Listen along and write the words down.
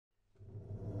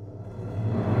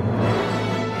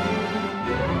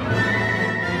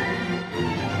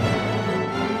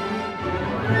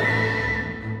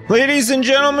Ladies and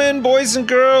gentlemen, boys and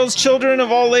girls, children of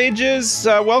all ages,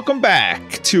 welcome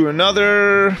back to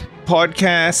another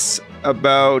podcast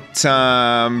about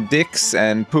dicks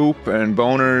and poop and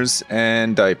boners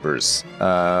and diapers.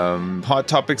 Hot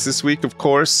topics this week, of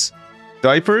course,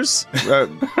 diapers. I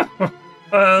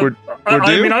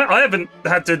mean, I haven't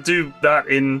had to do that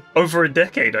in over a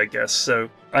decade, I guess. So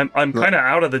I'm kind of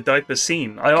out of the diaper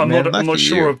scene. I'm not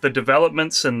sure of the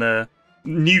developments and the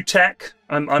new tech.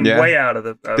 I'm way out of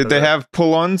the. Did they have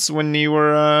pull-ons when you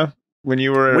were? We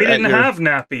didn't have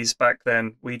nappies back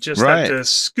then. We just had to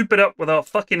scoop it up with our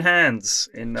fucking hands.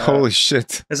 Holy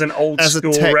shit! As an old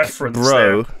school reference,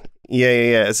 bro.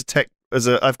 Yeah.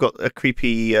 I've got a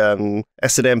creepy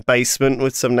S&M basement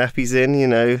with some nappies in. You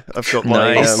know, I've got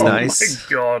my nice. Oh my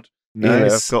god!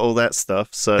 Nice. I've got all that stuff.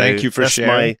 So thank you for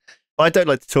sharing. I don't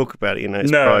like to talk about it. You know, it's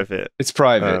private. It's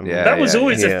private. That was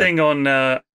always a thing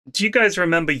on. Do you guys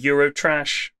remember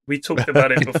Eurotrash? We talked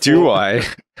about it before. Do I?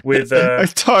 With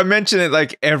I mention it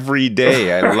like every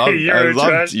day. I loved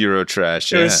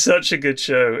Eurotrash. Yeah. It was such a good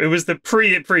show. It was the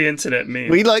pre-internet meme.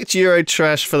 We liked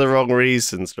Eurotrash for the wrong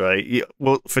reasons, right?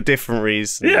 Well, for different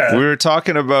reasons. Yeah. We were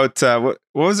talking about what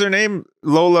was her name?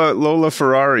 Lola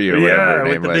Ferrari or whatever her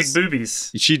name was. With the big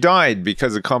boobies. She died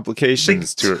because of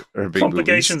complications to her big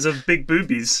complications boobies. Of big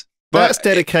boobies. But that's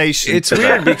dedication. It's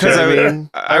weird because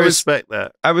I respect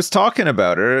that. I was talking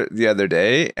about her the other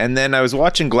day, and then I was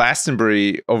watching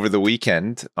Glastonbury over the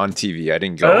weekend on TV. I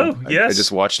didn't go. Oh, yes. I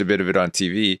just watched a bit of it on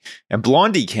TV, and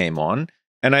Blondie came on,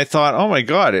 and I thought, oh my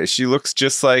god, she looks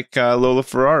just like Lola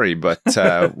Ferrari, but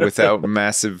without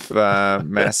massive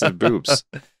boobs.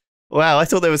 Wow, I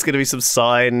thought there was going to be some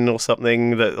sign or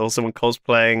something or someone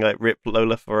cosplaying like Rip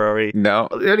Lola Ferrari. No,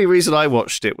 the only reason I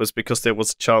watched it was because there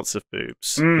was a chance of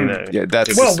boobs. You know, yeah,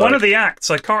 that's one of the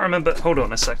acts. I can't remember. Hold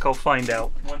on a sec. I'll find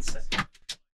out. 1 second.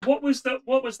 What was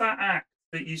that act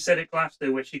that you said at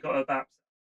Glasgow where she got her baps?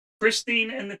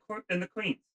 Christine and the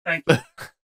Queen. Thank you.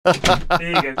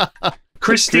 There you go.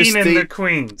 Christine and the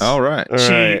Queens. All right.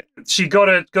 She got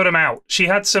him out. She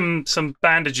had some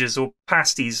bandages or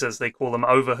pasties, as they call them,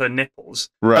 over her nipples.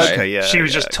 Right. Okay, yeah. She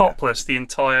was just topless the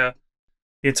entire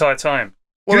time.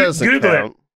 Well, Google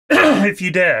it if you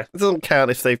dare. It doesn't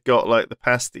count if they've got like the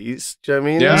pasties. Do you know what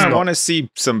I mean? Yeah, I want to see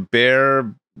some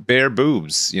bare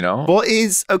boobs. You know.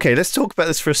 Okay, let's talk about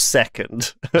this for a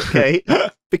second. Okay,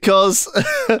 because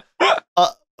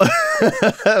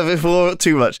before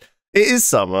too much. It is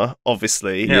summer,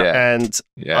 obviously, and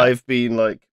I've been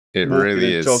like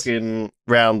jogging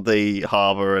around the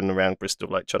harbour and around Bristol,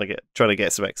 like trying to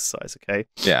get some exercise. Okay,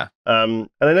 yeah. And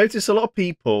I noticed a lot of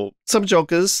people, some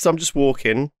joggers, some just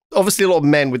walking. Obviously, a lot of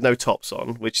men with no tops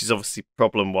on, which is obviously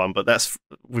problem one. But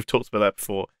we've talked about that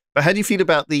before. But how do you feel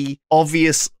about the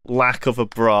obvious lack of a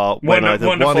bra when either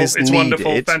one is needed,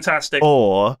 wonderful, fantastic,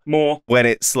 or more when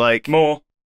it's like more?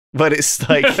 But it's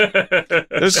like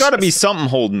there's got to be something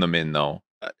holding them in, though.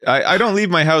 I don't leave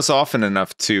my house often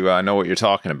enough to know what you're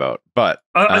talking about. But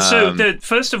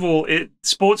first of all,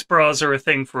 sports bras are a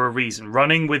thing for a reason.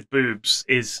 Running with boobs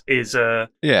is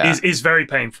very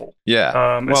painful.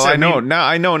 Yeah. Well, I know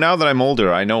now that I'm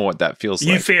older, I know what that feels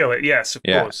like. You feel it, yes, of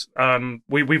course.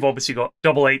 We've obviously got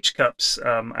double H cups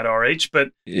at our age, but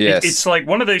it's like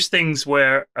one of those things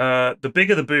where the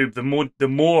bigger the boob, the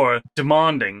more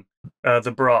demanding.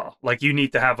 The bra, like you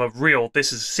need to have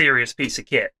this is a serious piece of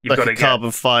kit. You've got to get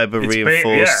carbon fiber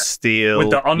reinforced steel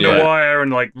with the underwire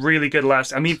and like really good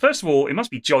last. I mean, first of all, it must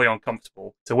be jolly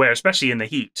uncomfortable to wear, especially in the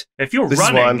heat. If you're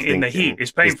running in the heat,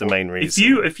 it's painful. The main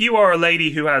reason. If you are a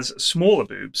lady who has smaller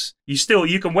boobs,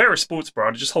 you can wear a sports bra.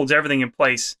 It just holds everything in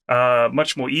place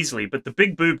much more easily. But the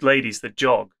big boobed ladies that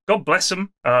jog, God bless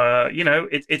them.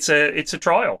 It's a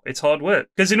trial. It's hard work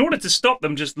because in order to stop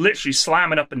them just literally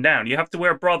slamming up and down, you have to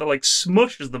wear a bra that like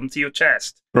smushes them to your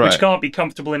chest, which can't be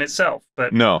comfortable in itself.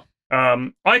 But no,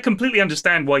 I completely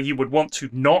understand why you would want to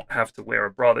not have to wear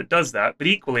a bra that does that. But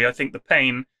equally, I think the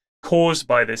pain caused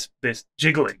by this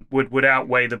jiggling would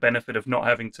outweigh the benefit of not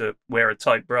having to wear a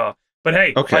tight bra. But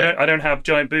hey, I don't have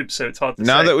giant boobs, so it's hard to say.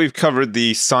 Now that we've covered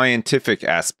the scientific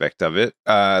aspect of it,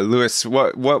 Lewis,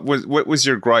 what was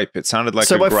your gripe? It sounded like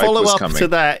so. My follow-up to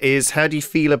that is, how do you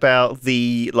feel about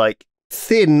the like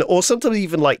thin or sometimes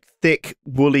even like thick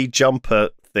woolly jumper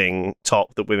thing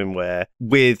top that women wear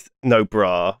with no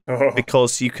bra?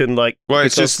 Because you can like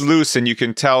it's just loose and you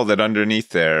can tell that underneath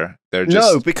they're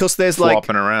just because there's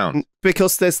flopping around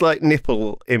because there's like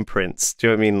nipple imprints. Do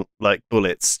you know what I mean? Like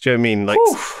bullets. Do you know what I mean?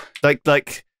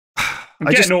 Like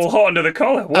I'm getting all hot under the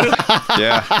collar.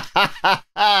 Yeah.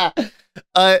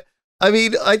 I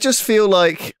mean, I just feel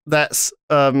like that's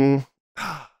look,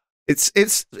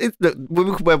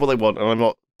 women can wear what they want, and I'm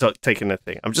not taking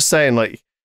anything. I'm just saying, like,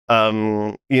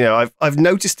 you know, I've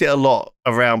noticed it a lot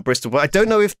around Bristol, but I don't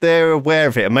know if they're aware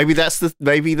of it. And maybe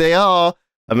they are,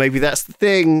 and maybe that's the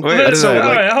thing. Wait, I don't so know.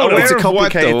 Like, it's a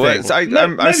complicated thing.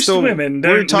 I still. women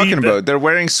We're don't talking leave about they're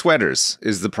wearing sweaters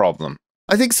is the problem.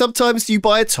 I think sometimes you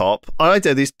buy a top. I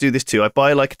do this too. I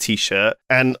buy like a t-shirt,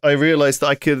 and I realize that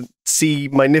I can see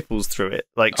my nipples through it,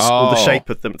 like or the shape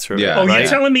of them through it. Oh, right? you're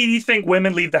telling me you think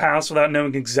women leave the house without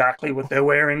knowing exactly what they're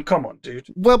wearing? Come on, dude.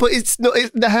 Well, but it's not in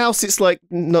the house. It's like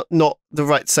not the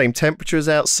right same temperature as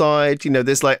outside. You know,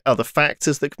 there's like other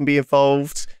factors that can be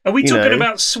involved. Are we talking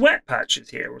about sweat patches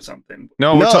here or something?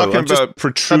 No, we're talking I'm about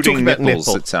protruding talking about nipples.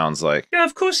 nipple. It sounds like. Yeah,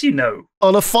 of course you know.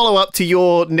 On a follow-up to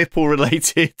your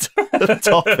nipple-related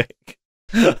topic,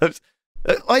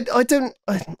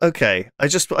 okay. I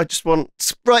just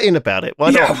want write in about it.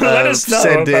 Why not? Let us know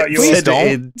send about it, your send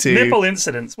it into nipple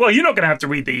incidents. Well, you're not going to have to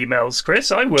read the emails,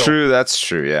 Chris. I will. True, that's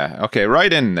true. Yeah. Okay,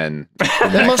 right in then.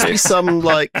 There must be some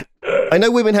like. I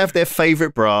know women have their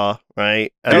favorite bra,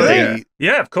 right? Do they?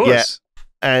 Yeah, of course. Yeah.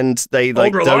 And they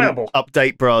like don't reliable.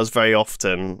 update bras very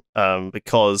often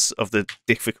because of the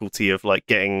difficulty of like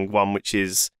getting one which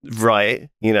is right,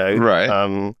 you know.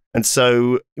 Right. And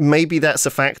so maybe that's a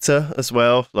factor as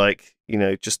well. Like, you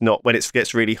know, just not when it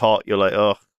gets really hot, you're like,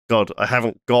 oh God, I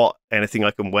haven't got anything I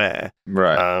can wear.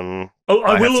 Right. I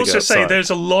will also say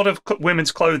there's a lot of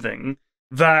women's clothing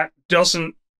that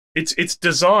doesn't. It's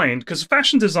designed because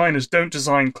fashion designers don't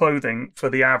design clothing for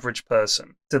the average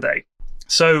person, do they?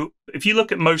 So if you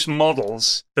look at most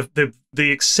models,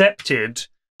 the accepted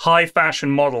high fashion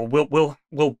model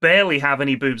will barely have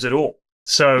any boobs at all.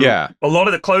 So a lot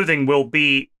of the clothing will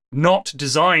be not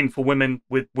designed for women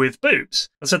with boobs.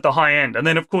 That's at the high end. And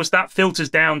then of course that filters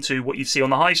down to what you see on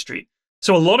the high street.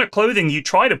 So a lot of clothing you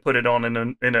try to put it on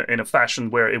in a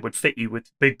fashion where it would fit you with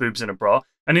big boobs in a bra,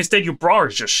 and instead your bra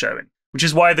is just showing. Which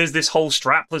is why there's this whole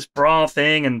strapless bra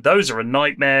thing, and those are a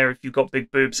nightmare if you've got big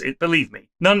boobs. Believe me,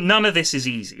 none of this is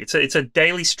easy. It's a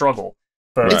daily struggle.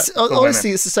 For honestly,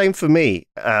 it's the same for me.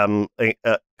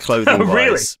 Clothing wise,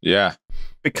 really? Yeah,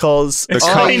 because the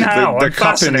cup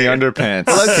in the underpants.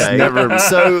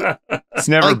 Okay, it's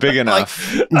never big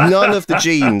enough. None of the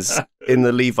jeans in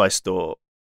the Levi store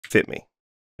fit me.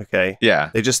 Okay, yeah,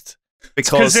 they just.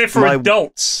 Because they're for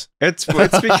adults. It's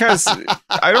because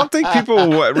I don't think people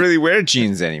really wear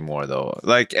jeans anymore, though.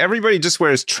 Like everybody just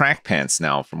wears track pants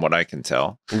now, from what I can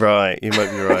tell. Right, you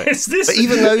might be right. But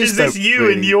even those is this you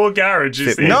really in your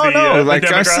garage? No. Like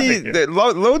I see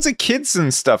loads of kids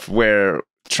and stuff wear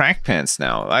track pants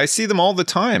now. I see them all the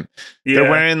time. Yeah.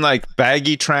 They're wearing like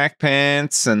baggy track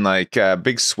pants and like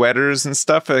big sweaters and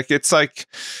stuff. Like it's like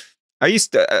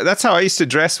that's how I used to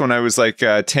dress when I was like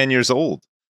 10 years old.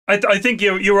 I think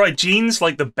you're right. Jeans,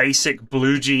 like the basic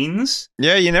blue jeans.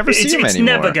 Yeah, you never see them anymore. It's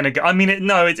never going to go. I mean,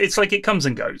 it's like it comes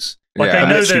and goes. Like I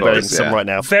know that some right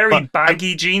now. Very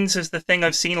baggy jeans is the thing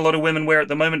I've seen a lot of women wear at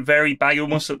the moment. Very baggy,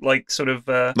 almost like sort of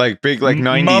like big, like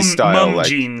 90s style, mum like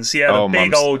jeans. Yeah, the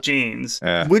big old jeans.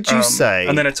 Yeah. Would you say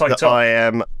and then a tight that top? I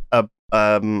am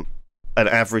an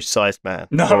average sized man?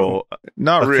 No,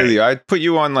 not really. I'd put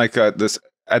you on like at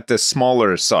the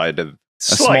smaller side of.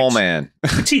 A small man.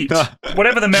 Petite.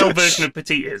 Whatever the male version of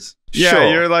petite is. Yeah,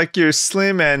 sure. you're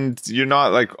slim and you're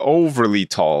not like overly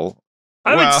tall.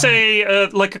 I would say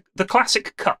like the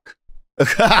classic cuck.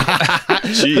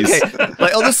 Jeez. Okay.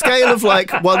 Like on the scale of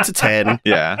like 1 to 10,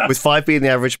 yeah, with 5 being the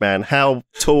average man, how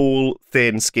tall,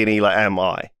 thin, skinny like am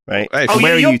I? Right? Hey,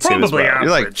 where are are you two as well?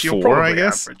 You're like 4, I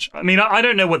guess. Average. I mean, I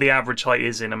don't know what the average height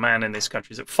is in a man in this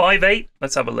country. Is it 5'8"?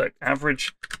 Let's have a look.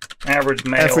 Average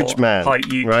male height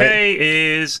UK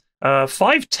is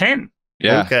 5'10".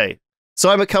 Yeah. Okay. So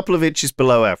I'm a couple of inches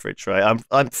below average, right? I'm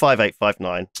 5'8",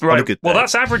 5'9". Right. A good well, day.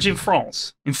 that's average in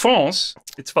France. In France,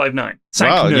 it's 5'9".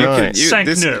 Wow,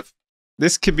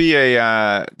 this could be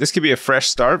a fresh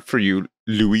start for you,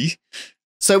 Louis.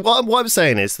 So what I'm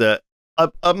saying is that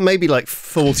I'm maybe like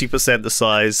 40% the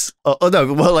size. Oh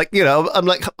no, well, like you know,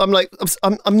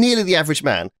 I'm nearly the average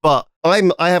man, but I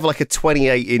have like a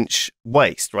 28-inch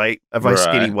waist, right? A very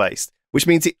skinny waist, which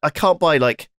means I can't buy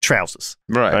like trousers,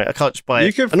 right? I can't just buy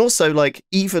it. And also like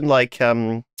even like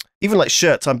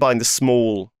shirts, I'm buying the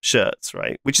small shirts,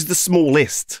 right? Which is the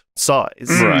smallest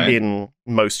size in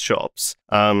most shops.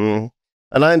 And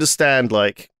I understand,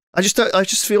 like I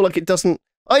just feel like it doesn't.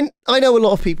 I know a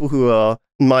lot of people who are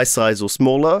my size or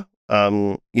smaller,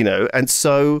 you know, and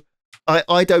so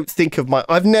I don't think of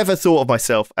I've never thought of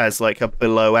myself as like a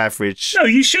below average. No,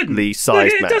 you shouldn't.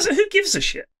 Sized man. Who gives a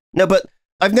shit? No, but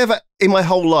I've never in my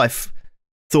whole life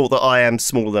thought that I am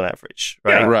smaller than average,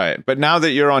 right? Yeah. Right. But now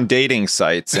that you're on dating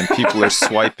sites and people are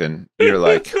swiping, you're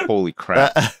like, holy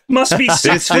crap. Must be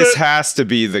 6 foot. This has to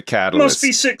be the catalyst. Must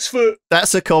be 6 foot.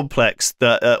 That's a complex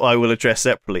that I will address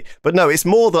separately. But no, it's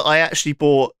more that I actually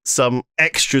bought some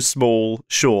extra small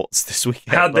shorts this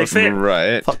weekend. How'd they fit?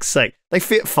 Right. Fuck's sake. They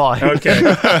fit fine. Okay.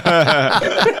 But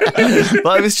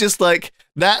I was just like,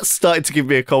 that started to give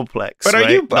me a complex. But right?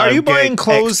 are you I'm buying getting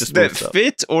clothes extra small that stuff.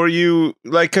 fit, or you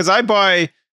like? Because I buy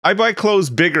clothes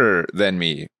bigger than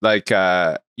me. Like,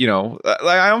 you know,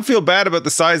 like I don't feel bad about the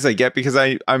size I get because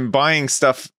I'm buying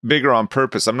stuff bigger on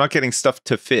purpose. I'm not getting stuff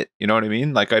to fit. You know what I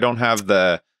mean? Like, I don't have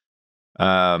the,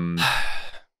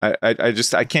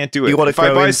 I can't do it. You wanna If I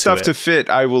grow buy into stuff it. to fit,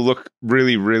 I will look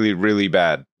really, really, really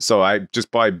bad. So I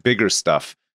just buy bigger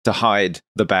stuff to hide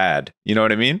the bad. You know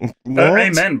what I mean? What?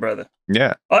 Amen, brother.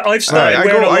 Yeah. I've started I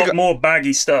wearing go- a I lot go- more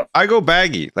baggy stuff. I go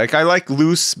baggy. Like, I like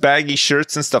loose, baggy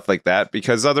shirts and stuff like that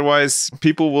because otherwise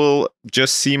people will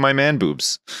just see my man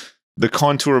boobs, the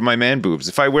contour of my man boobs.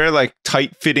 If I wear like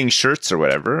tight fitting shirts or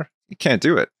whatever, you can't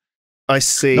do it. I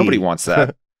see. Nobody wants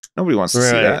that. Nobody wants to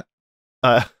see Right.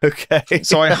 that. Okay.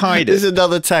 So I hide This is it.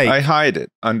 another take. I hide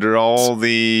it under all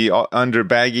the under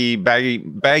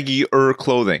baggier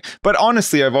clothing. But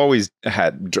honestly, I've always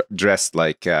had dressed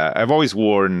like I've always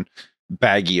worn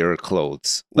baggier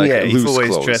clothes, like yeah, loose you've always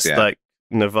clothes. dressed Yeah. like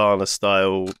Nirvana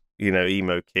style, you know,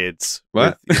 emo kids.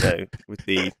 What? With, you know, with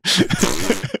the.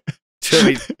 I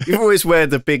mean, you've always wear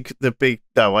the big.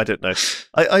 No, I don't know.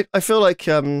 I feel like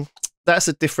that's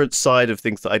a different side of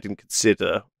things that I didn't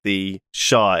consider. The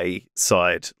shy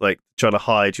side, like trying to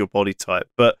hide your body type.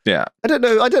 But Yeah. I don't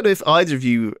know. I don't know if either of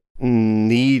you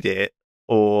need it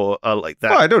or are like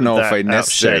that. Well, I don't know if that I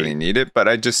necessarily out-shape. need it, but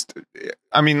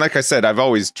I mean, like I said, I've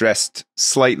always dressed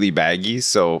slightly baggy,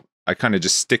 so I kind of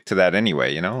just stick to that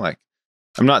anyway, you know? Like,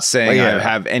 I'm not saying Well, yeah. I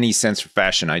have any sense for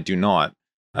fashion. I do not.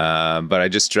 But I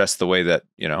just dress the way that,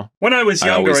 you know. When I was I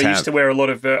younger, always I used have. to wear a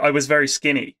lot of. I was very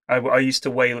skinny. I used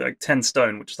to weigh like 10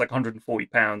 stone, which is like 140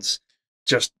 pounds,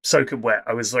 just soaking wet.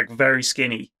 I was like very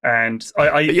skinny, and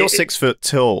But you're 6 foot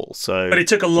tall, so. But it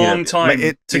took a you long know, time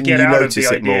to get you out of notice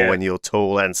the it more idea. when you're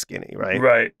tall and skinny, right?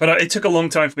 Right, but it took a long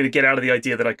time for me to get out of the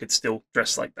idea that I could still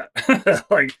dress like that.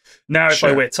 Like now, if I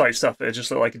Sure. wear tight stuff, it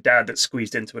just look like a dad that's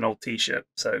squeezed into an old t-shirt.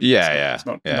 So Yeah, it's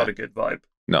not yeah. not a good vibe.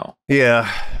 No.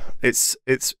 Yeah, it's.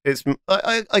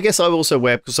 I guess I also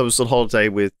wear because I was on holiday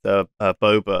with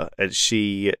Boba, and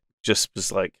she just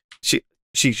was like she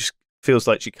just feels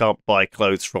like she can't buy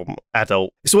clothes from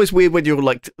adult. It's always weird when you're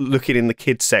like looking in the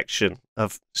kids section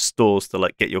of stores to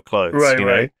like get your clothes, Right, you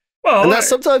know? right. Well, And that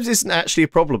sometimes isn't actually a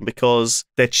problem because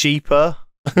they're cheaper.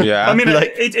 Yeah. I mean,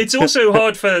 like- it's also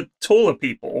hard for taller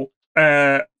people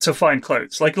to find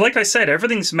clothes. Like I said,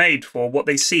 everything's made for what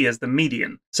they see as the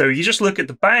median. So you just look at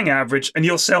the bang average and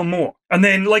you'll sell more. And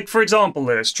then, like, for example,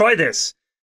 Lewis, try this.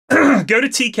 Go to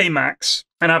TK Maxx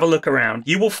and have a look around.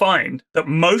 You will find that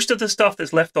most of the stuff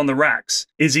that's left on the racks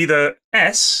is either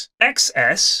S,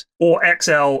 XS, or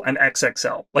XL and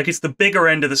XXL. Like, it's the bigger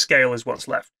end of the scale is what's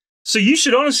left. So you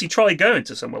should honestly try going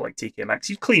to somewhere like TK Maxx.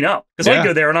 You clean up. Because I Yeah.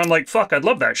 go there and I'm like, fuck, I'd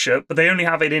love that shirt, but they only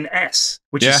have it in S,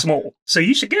 which Yeah. is small. So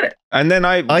you should get it. And then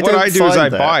what don't I do is find I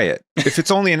that. buy it. If it's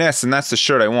only an S and that's the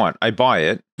shirt I want, I buy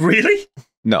it. Really?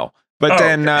 No. But Oh,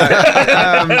 then,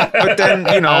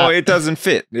 you know, it doesn't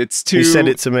fit. It's too. You send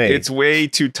it to me. It's way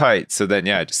too tight. So then,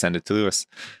 yeah, I just send it to Lewis.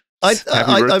 Happy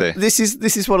I, birthday. this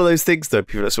is one of those things though.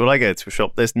 People, so when I go to a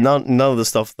shop, there's none of the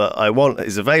stuff that I want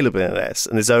is available in an S,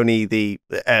 and there's only the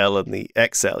L and the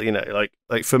XL. You know,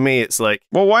 like for me, it's like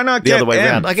Well, why not the get other way M?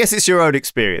 around. I guess it's your own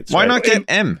experience. Why right? not get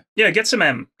M? Yeah, get some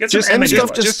M. Get some Just M M in your stuff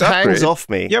life. just Just hangs upgrade. off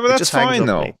me. Yeah, but It that's just hangs fine off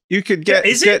though. me. You could get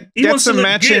is it? He get wants to some look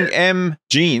matching good. M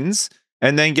jeans,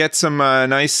 and then get some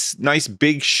nice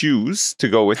big shoes to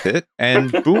go with it,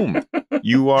 and boom,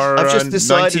 you are I've a just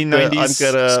decided that 1990s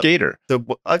I'm gonna- skater.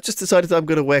 I've just decided that I'm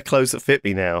going to wear clothes that fit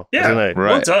me now. I Yeah, don't know.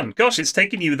 Right. well done. Gosh, it's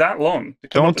taken you that long to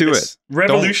come Don't up with do this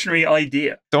revolutionary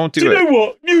idea. Don't Do do you it. know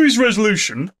what? New Year's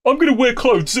resolution. I'm going to wear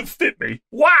clothes that fit me.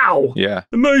 Wow. Yeah.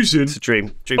 Amazing. It's a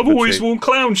dream. I've always worn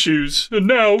clown shoes, and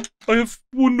now I have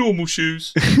worn normal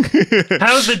shoes.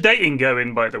 How's the dating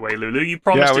going, by the way, Lulu? You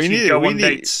promised us you'd go on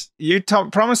dates. You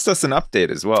promised us an update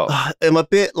as well. I'm a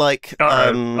bit like.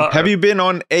 Have you been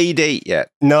on a date yet?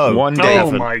 No. One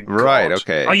Oh date. my god. Right,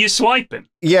 okay. Are you swiping?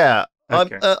 Yeah.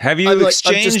 Okay. Have you I'm just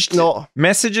exchanged not.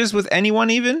 messages with anyone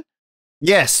even?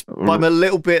 Yes, but I'm a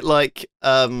little bit like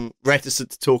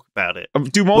reticent to talk about it.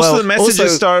 Do most Well, of the messages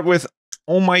also- start with,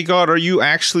 "Oh my god, are you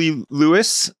actually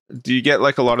Lewis?" Do you get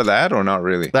like a lot of that or not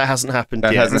really? That hasn't happened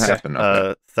That yet. hasn't happened,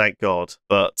 okay. Thank God.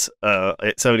 But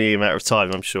it's only a matter of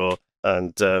time, I'm sure.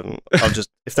 and I'll just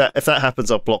if that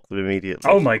happens, I'll block them immediately.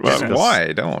 Oh my goodness! Well,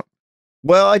 why? Don't.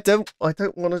 Well, I don't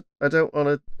want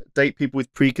to date people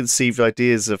with preconceived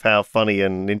ideas of how funny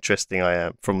and interesting I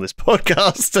am from this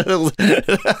podcast.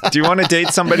 Do you want to date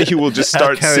somebody who will just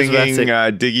start singing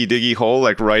charismatic. "Diggy Diggy Hole"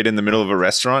 like right in the middle of a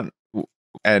restaurant,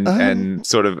 and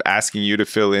sort of asking you to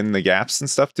fill in the gaps and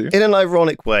stuff too? In an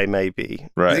ironic way, maybe.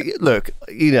 Right. Look,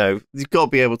 you've got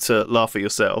to be able to laugh at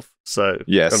yourself. So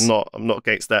Yes. I'm not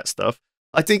against that stuff.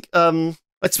 I think I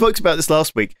spoke about this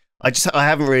last week. I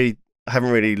haven't really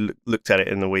looked at it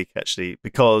in the week actually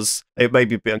because it made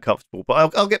me a bit uncomfortable.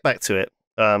 But I'll get back to it.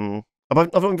 I've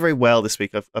not been very well this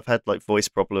week. I've had like voice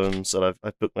problems, and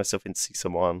I've booked myself in to see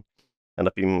someone, and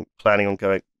I've been planning on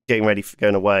getting ready for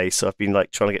going away. So I've been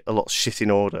like trying to get a lot of shit in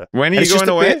order. When are you going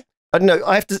away? I don't know.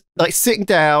 I have to like sitting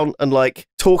down and like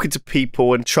talking to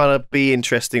people and trying to be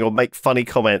interesting or make funny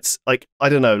comments. Like I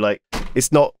don't know. Like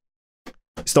it's not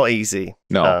easy.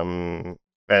 No.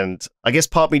 And I guess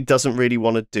part of me doesn't really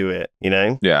want to do it, you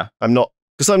know? Yeah. I'm not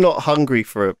hungry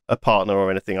for a partner or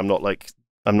anything. I'm not like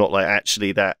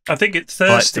actually that. I think it's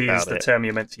thirsty about is the it. term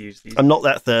you're meant to use. I'm not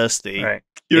that thirsty. Right.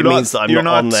 It means that I'm not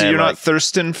on there. You're not like,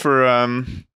 thirsting for a I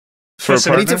need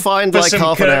partner? to find For like some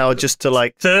half an hour just to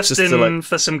like thirsting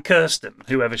for some Kirsten,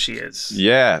 whoever she is.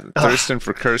 Yeah, thirsting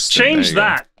for Kirsten. Change There you go.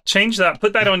 that. Change that.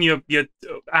 Put that on your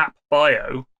app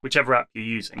bio, whichever app you're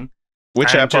using.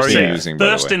 Which And app just are you say, using, by the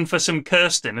way? Thirsting for some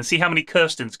Kirsten, and see how many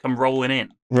Kirstens come rolling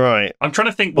in. right. I'm trying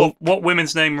to think what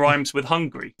women's name rhymes with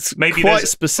hungry. Maybe quite there's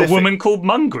specific. a woman called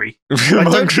Mungry. I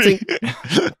don't Hungry.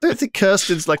 think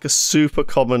Kirsten's like a super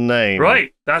common name.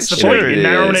 Right. That's the Sure point. it You're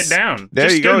narrowing is. it down. There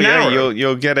Just you go. Yeah, narrow.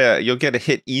 you'll get a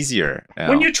hit easier. Now.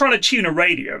 When you're trying to tune a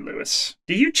radio, Lewis,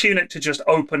 do you tune it to just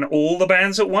open all the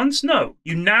bands at once? No.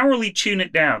 You narrowly tune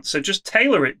it down. So just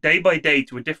tailor it day by day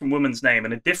to a different woman's name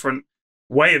and a different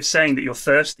way of saying that you're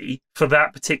thirsty for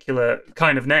that particular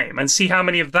kind of name, and see how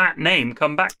many of that name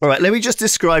come back. All right, let me just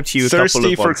describe to you a Thirsty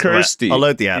couple of for ones. All right, Kirsty. I'll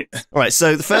load the app. All right,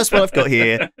 so the first one I've got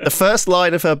here, the first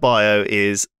line of her bio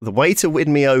is, the way to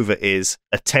win me over is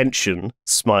attention,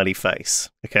 smiley face.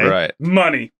 Okay? right.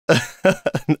 Money.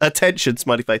 Attention,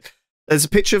 smiley face. There's a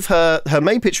picture of her. Her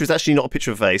main picture is actually not a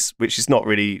picture of a face, which is not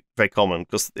really very common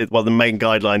because the main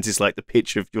guidelines is like the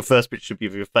picture of your first picture of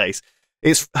your face.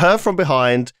 It's her from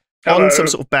behind Hello. on some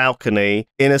sort of balcony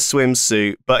in a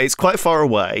swimsuit, but it's quite far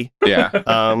away. Yeah.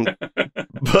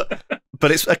 But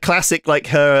it's a classic like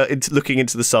her looking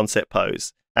into the sunset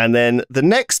pose. And then the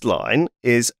next line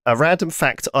is a random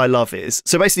fact I love is.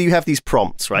 So basically you have these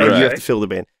prompts, right? And you have Right. to fill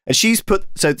them in. And she's put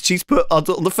on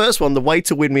the first one, the way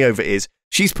to win me over is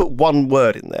she's put one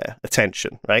word in there,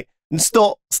 attention, right? And it's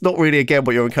not really again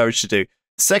what you're encouraged to do.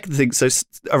 Second thing, so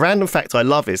a random fact I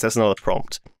love is, that's another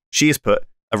prompt. She has put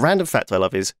a random fact I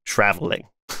love is traveling.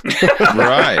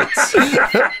 Right.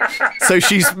 So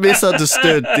she's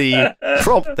misunderstood the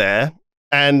prompt there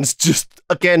and just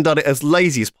again done it as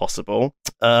lazy as possible.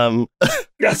 That's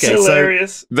Okay, so-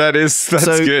 hilarious. That's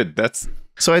So- good. That's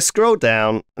So I scroll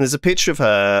down and there's a picture of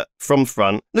her from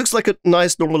front. Looks like a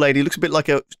nice normal lady. Looks a bit like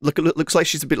looks like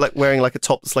she's a bit like wearing like a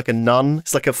top that's like a nun.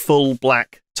 It's like a full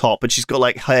black top, and she's got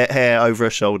like hair over her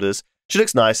shoulders. She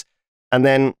looks nice. And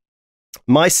then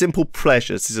my simple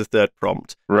pleasures is a third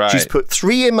prompt. right. She's put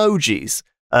 3 emojis: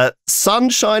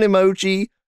 sunshine emoji,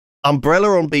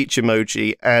 umbrella on beach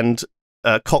emoji, and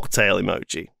cocktail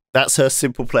emoji. That's her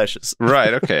simple pleasures.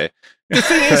 Right. Okay. The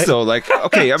thing is, though, like,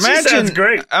 okay, She sounds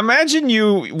great. imagine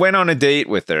you went on a date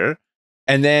with her,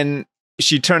 and then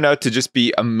she turned out to just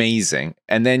be amazing,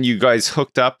 and then you guys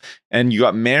hooked up and you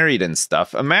got married and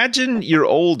stuff. Imagine you're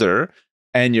older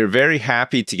and you're very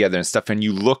happy together and stuff, and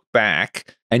you look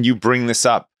back and you bring this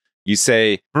up. You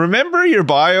say, remember your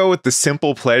bio with the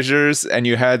simple pleasures, and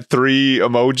you had 3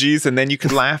 emojis, and then you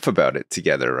could laugh about it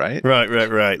together, right?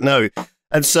 Right. No.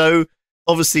 And so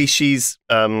obviously she's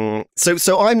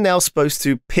so I'm now supposed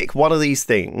to pick one of these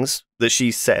things that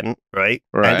she sent, right?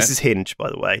 Right. And this is Hinge, by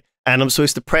the way. And I'm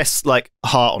supposed to press like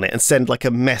heart on it and send like a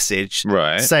message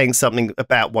Right. saying something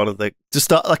about one of the, to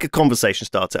start like a conversation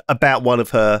starter about one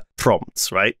of her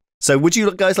prompts, right? So would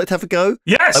you guys like to have a go?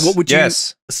 Yes. Like, what would you?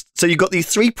 Yes. So you've got these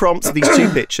 3 prompts, these 2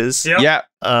 pictures. Yep. Yeah.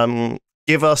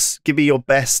 Give me your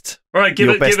best. All right, give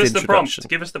Your us best the introduction. prompt.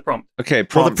 Give us the prompt. Okay.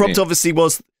 Well, the me. prompt obviously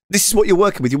was, this is what you're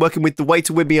working with. You're working with the way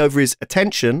to win me over is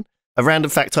attention. A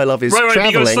random fact I love is Right, you got to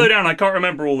traveling. slow down. I can't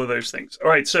remember all of those things. All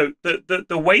right, so the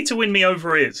way to win me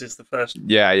over is the first.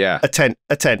 Yeah.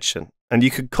 Attention. And you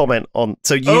can comment on.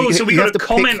 So you, So we you got have to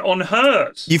comment pick, on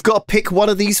hers. You've got to pick one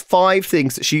of these 5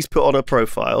 things that she's put on her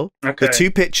profile. Okay. The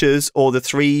 2 pictures or the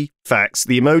 3 facts,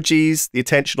 the emojis, the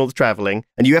attention or the traveling.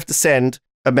 And you have to send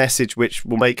a message which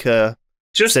will make her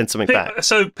Just send something back.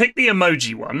 So pick the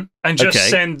emoji one and just Okay.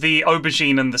 send the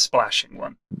aubergine and the splashing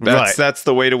one. That's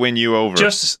the way to win you over.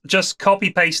 Just copy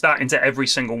paste that into every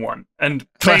single one, and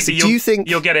Classic. maybe Do you think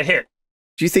you'll get a hit?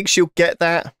 Do you think she'll get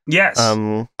that? Yes.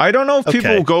 I don't know if people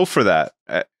Okay. will go for that.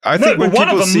 I think when one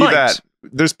of people them see might. that,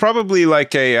 there's probably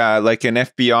like like an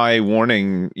FBI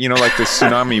warning, like the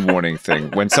tsunami warning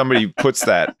thing. When somebody puts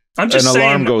that, I'm just an saying,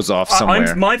 alarm goes off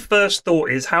somewhere. My first thought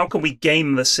is, how can we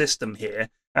game the system here?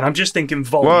 And I'm just thinking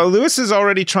volume. Well, Lewis is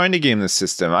already trying to game the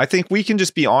system. I think we can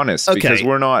just be honest because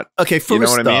we're not. Okay, for you know a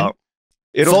what start, I mean?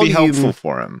 It'll volume- be helpful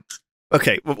for him.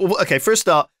 Okay, okay. For a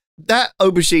start, that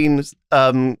aubergine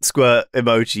squirt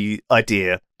emoji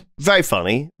idea, very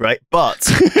funny, right? But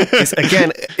it's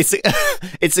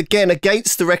again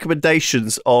against the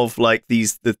recommendations of like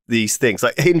these things.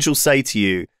 Like Hinge will say to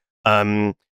you,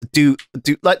 do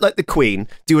like the Queen,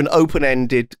 do an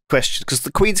open-ended question, because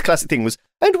the Queen's classic thing was,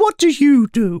 and what do you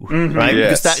do? Mhm. Right?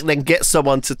 Yes. Because that then gets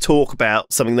someone to talk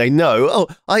about something they know. Oh,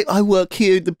 I work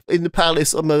here in the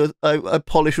palace. I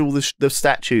polish all the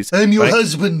statues. I'm your Right?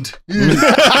 husband.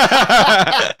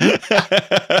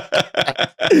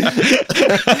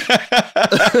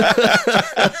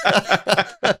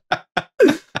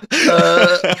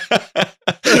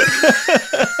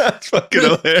 That's fucking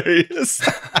hilarious.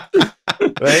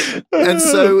 Right? And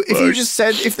so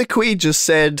if the Queen just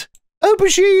said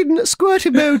aubergine squirt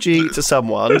emoji to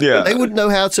someone, Yeah. they wouldn't know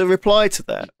how to reply to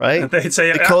that, right? They'd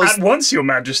say, Because- at once, Your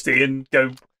Majesty, and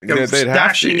go Yeah, they'd have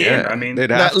dashing to, in. yeah. I mean, They'd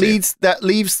have That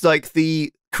leaves like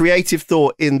the creative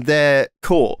thought in their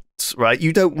courts, right?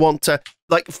 You don't want to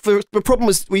like. The problem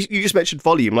was you just mentioned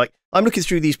volume. Like I'm looking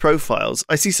through these profiles,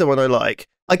 I see someone I like.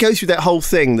 I go through that whole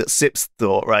thing that Sips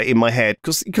thought right in my head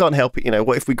because you can't help it.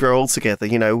 What if we grow old together?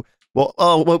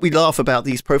 Won't we laugh about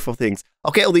these profile things?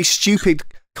 I'll get all these stupid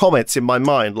comments in my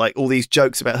mind, like all these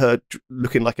jokes about her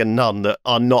looking like a nun that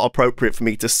are not appropriate for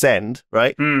me to send,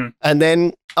 right? And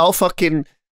then I'll fucking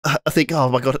I think, oh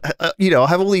my God, I'll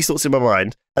have all these thoughts in my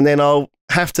mind, and then I'll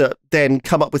have to then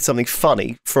come up with something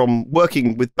funny from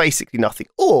working with basically nothing.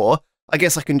 Or I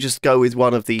guess I can just go with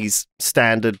one of these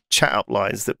standard chat up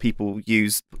lines that people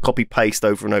use, copy paste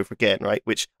over and over again, right?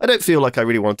 Which I don't feel like I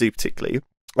really want to do particularly.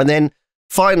 And then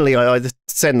finally, I either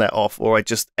send that off or I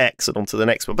just exit onto the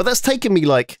next one. But that's taken me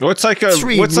like What's like 3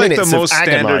 the minutes most of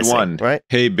standard agonizing, one? right?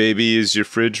 Hey baby, is your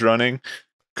fridge running?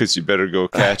 Because you better go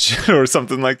catch it or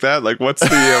something like that. Like what's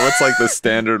like the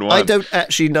standard one? I don't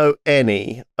actually know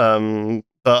any, but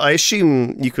I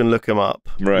assume you can look them up.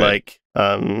 Right.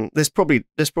 Like, there's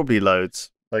probably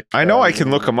loads. Like, I know I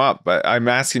can look them up, but I'm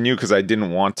asking you because I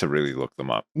didn't want to really look them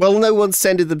up. Well, no one's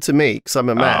sending them to me because I'm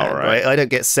a man, right. right? I don't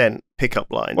get sent pickup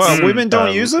lines. Well, women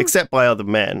don't use them, except by other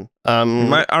men.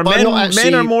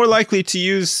 men are more likely to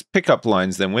use pickup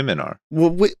lines than women are.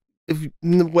 Well,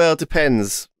 it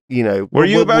depends. Were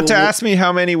you about to ask me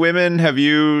how many women have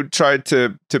you tried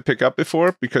to pick up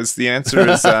before? Because the answer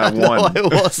is one. No,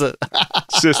 it wasn't.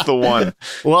 It's just the one.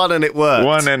 One, and it worked.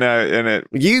 One and it.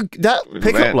 That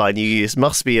pickup Man. line you use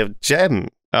must be a gem.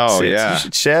 Oh Sid. yeah. You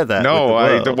should share that. No,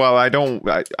 with the world. I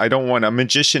don't want. A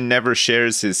magician never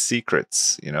shares his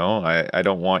secrets. I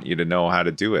don't want you to know how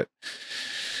to do it.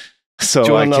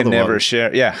 So I can never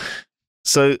share. Yeah.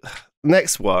 So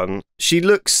next one,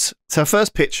 her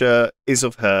first picture is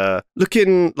of her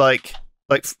looking like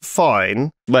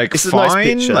fine. Like It's a fine, nice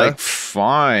picture. like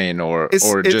fine, or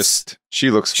just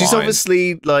she looks fine. She's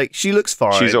obviously she looks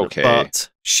fine. She's okay. But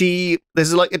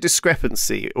there's like a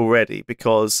discrepancy already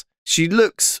because she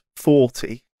looks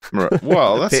 40. Right.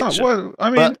 Well, that's not picture. what I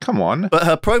mean. But- come on. But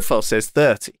her profile says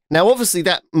 30. Now, obviously,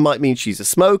 that might mean she's a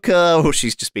smoker, or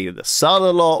she's just been in the sun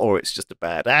a lot, or it's just a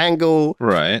bad angle.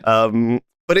 Right.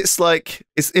 But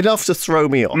it's enough to throw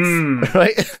me off,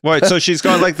 right? Right. So she's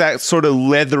got like that sort of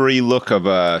leathery look of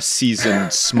a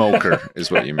seasoned smoker, is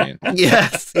what you mean.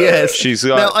 Yes. She's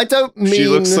got. Now, I don't mean She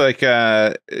looks like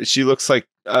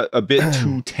a bit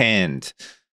too tanned.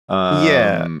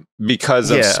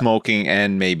 Because of smoking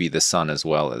and maybe the sun as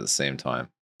well at the same time.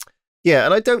 Yeah,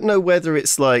 and I don't know whether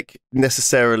it's like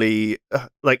necessarily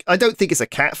I don't think it's a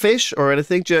catfish or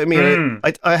anything. Do you know what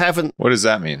I mean? I haven't. What does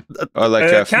that mean?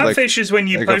 Catfish is when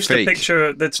you like post a a fake.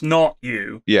 picture that's not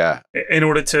you. Yeah. In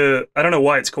order to, I don't know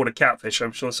why it's called a catfish.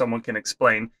 I'm sure someone can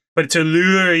explain. But to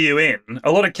lure you in,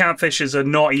 a lot of catfishes are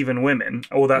not even women,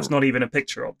 or that's not even a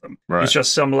picture of them. Right. It's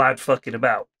just some lad fucking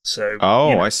about. So.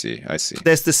 Oh, I see.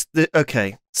 There's this.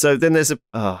 Okay, so then there's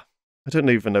I don't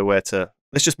even know where to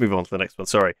let's just move on to the next one.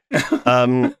 Sorry.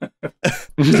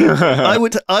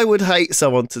 I would hate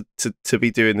someone to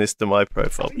be doing this to my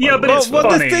profile. Yeah, but it's well,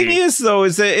 funny. the thing is, though,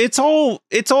 is that it's all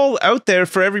out there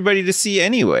for everybody to see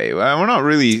anyway. We're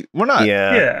not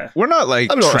Yeah. we're not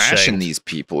like I'm not trashing ashamed. these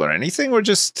people or anything. We're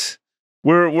just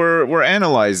we're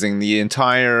analyzing the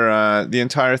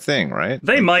entire thing, right?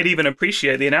 They might even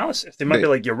appreciate the analysis. They might be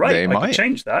like, "You're right. they I might. could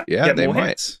change that. Yeah, get they more might.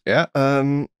 hits." Yeah.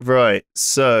 Right.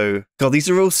 So, God, these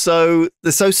are all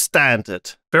they're so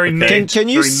standard. Very Okay. mid. Can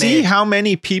you very see mid. how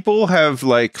many people have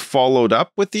like followed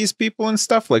up with these people and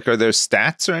stuff? Like, are there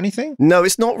stats or anything? No,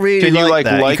 it's not really. Can you like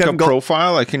that. a haven't got-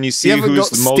 profile? Like, can you see You haven't who's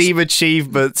got the most? Steam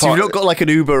achievements. You've not got like an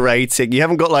Uber rating. You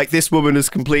haven't got like this woman has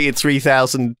completed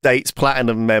 3,000 dates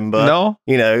platinum member. No.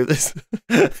 You know,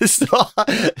 it's not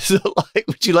like.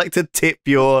 Would you like to tip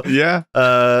your Yeah.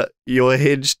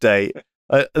 Hinge date?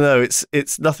 No,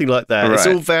 it's nothing like that. It's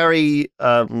Right. all very.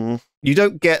 You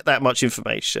don't get that much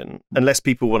information unless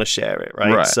people want to share it,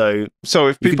 right? Right. So So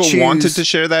if You could people wanted choose- to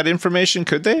share that information,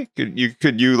 could they?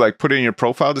 Could you like put it in your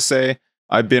profile to say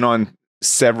I've been on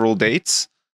several dates?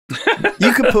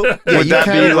 you could put. Yeah, Would you that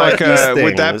can be write these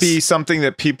would that things. be something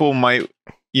that people might,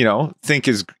 think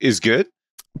is good?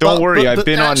 Don't But- worry, but I've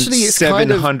been on actually it's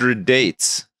kind of- 700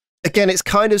 dates. Again, it's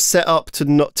kind of set up to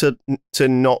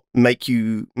not make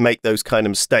you make those kind of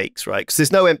mistakes, right? Because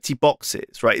there's no empty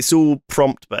boxes, right? It's all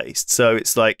prompt based. So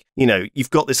it's like,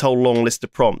 you've got this whole long list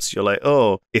of prompts. You're like,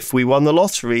 oh, if we won the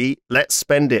lottery, let's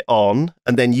spend it on,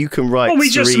 and then you can write. Well,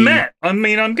 we just 3 met. I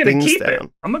mean, I'm going to things keep it.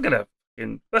 down. I'm not going to.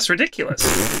 That's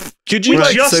ridiculous. Could We you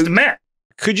like just so- met.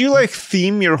 could you like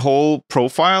theme your whole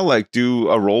profile, like do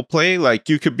a role play? Like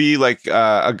you could be like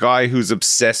a guy who's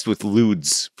obsessed with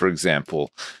lewds, for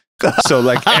example. So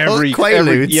like every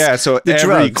Quaaludes. yeah, so The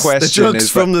every drugs, question the drugs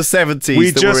is from the 70s. we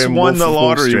that just were in won the Wolf of Wall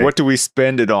lottery. Street. What do we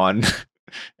spend it on?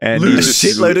 And Lewds. just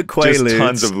Shitload of just Quaaludes.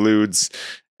 tons of lewds.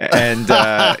 And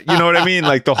you know what I mean?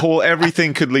 Like the whole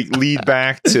everything could like lead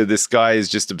back to this guy is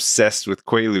just obsessed with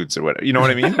Quaaludes or whatever. You know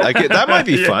what I mean? Like that might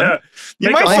be fun. Yeah. You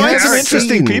Make might a find fun some character.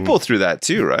 interesting people through that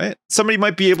too, right? Somebody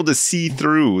might be able to see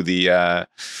through the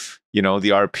the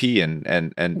RP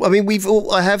and I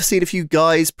mean, I have seen a few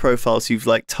guys' profiles who've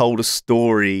like told a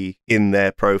story in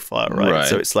their profile, right? Right.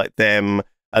 So it's like them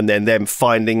and then them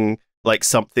finding like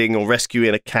something or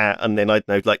rescuing a cat and then I don't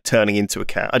know, like turning into a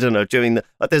cat. I don't know, doing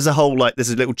there's a whole there's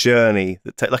a little journey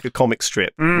that like a comic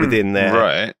strip within their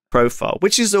right. profile,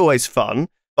 which is always fun.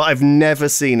 But I've never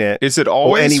seen it. Is it Or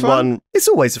always anyone. fun? It's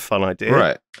always a fun idea,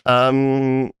 Right.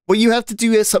 Well, you have to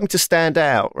do something to stand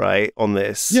out, right? On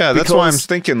this, Yeah, that's why I'm Because-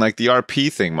 thinking like the RP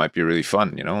thing might be really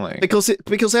fun, like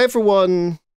because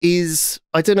everyone is.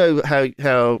 I don't know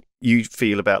how you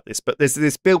feel about this, but there's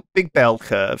this big bell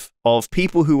curve of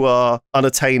people who are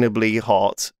unattainably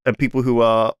hot and people who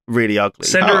are really ugly.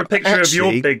 Send her a picture of your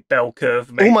actually, big bell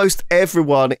curve, mate. Almost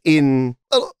everyone in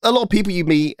a lot of people you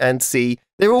meet and see,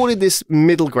 they're all in this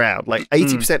middle ground. Like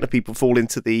 80% of people fall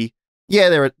into the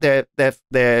they're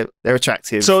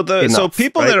attractive. so enough,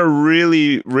 people right? that are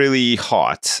really really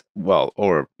hot, well,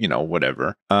 or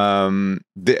whatever,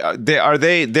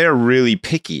 they're really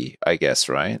picky, I guess,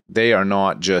 right? They are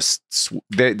not just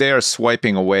they are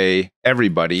swiping away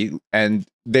everybody, and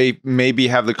they maybe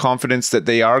have the confidence that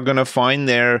they are going to find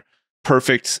their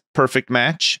perfect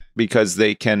match because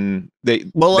they can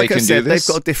Well, like they I can said, do this.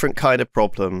 they've got a different kind of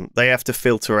problem. They have to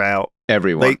filter out.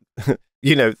 Everyone.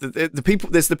 The people.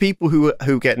 There's the people who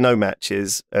get no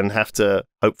matches and have to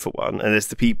hope for one, and there's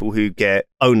the people who get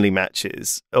only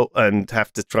matches and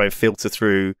have to try and filter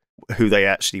through who they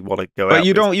actually want to go out. But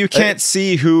you with. you can't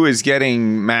see who is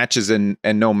getting matches and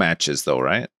no matches though,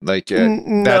 right? Like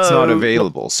that's not No,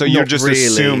 available. So you're not just really.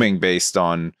 assuming based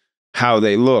on how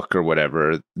they look or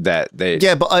whatever that they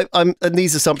Yeah, but I'm and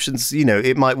these assumptions,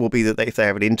 it might well be that if they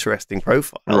have an interesting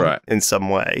profile Right. in some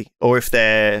way, or if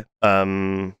they're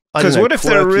because what if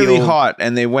they're quirky really or- hot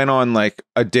and they went on like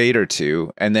a date or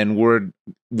two and then word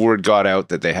got out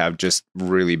that they have just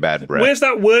really bad breath? Where's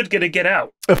that word going to get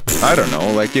out? I don't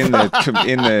know, like in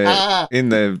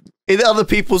the in other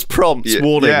people's prompts, yeah,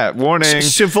 warning. yeah, warning.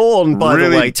 Siobhan, by Really,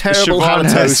 the way, terrible Siobhan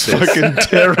has halitosis. fucking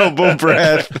terrible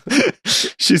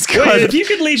breath. She's got Wait, if you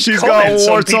could leave she's got comments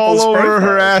on warts all people's over her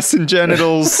profiles. ass and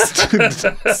genitals.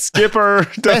 Skip her.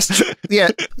 Yeah,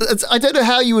 I don't know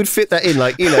how you would fit that in.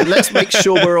 Like, let's make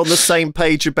sure we're on the same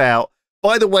page about.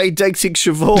 By the way, dating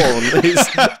Siobhan is.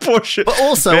 Poor But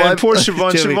also, Man, I'm poor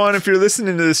Siobhan. Jimmy, Siobhan, if you're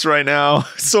listening to this right now,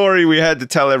 sorry we had to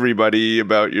tell everybody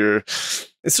about your.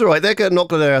 It's all right. They're not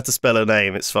going to know how to spell her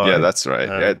name. It's fine. Yeah, that's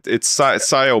right. It's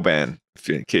Sioban,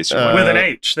 in case you're With wondering. an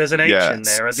H. There's an H yeah, in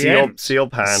there at the end.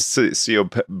 Siobhan.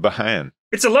 Sioban.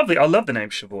 I love the name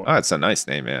Siobhan. Oh, it's a nice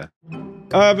name, yeah.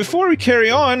 Before we carry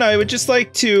on, I would just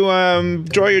like to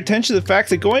draw your attention to the fact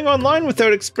that going online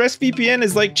without ExpressVPN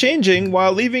is like changing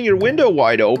while leaving your window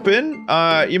wide open.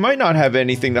 You might not have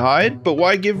anything to hide, but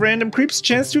why give random creeps a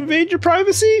chance to invade your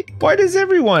privacy? Why does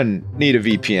everyone need a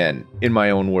VPN? In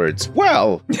my own words.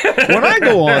 Well, when I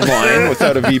go online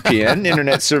without a VPN,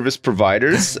 internet service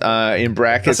providers, in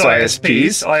brackets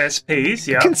ISPs,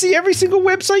 yeah, can see every single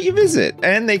website you visit,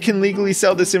 and they can legally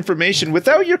sell this information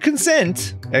without your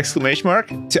consent, !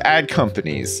 To ad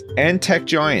companies and tech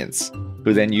giants,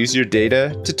 who then use your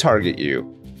data to target you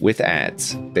with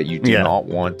ads that you do not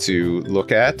want to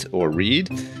look at or read.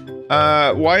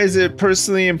 Why is it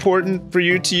personally important for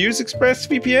you to use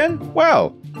ExpressVPN?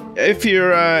 Well, if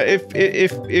you're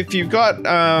if you've got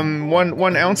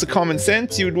 1 ounce of common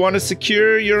sense, you would want to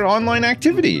secure your online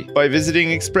activity by visiting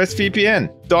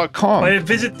expressvpn.com. By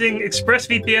visiting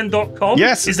expressvpn.com?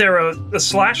 Yes. Is there a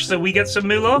slash so we get some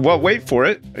moolah? Well, wait for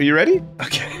it. Are you ready?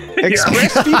 Okay.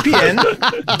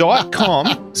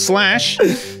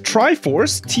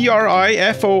 expressvpn.com/Triforce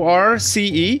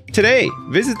TRIFORCE today.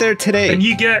 Visit there today. And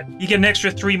you get an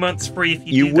extra 3 months free if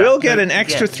you will get an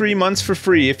extra 3 months for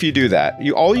free if you do that.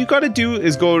 All you got to do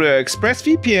is go to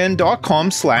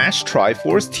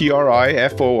expressvpn.com/Triforce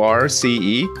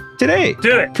TRIFORCE today.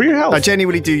 Do it for your health. I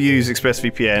genuinely do use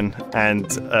ExpressVPN, and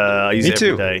I use it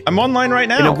every day. I'm online right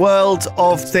now. In a world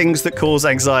of things that cause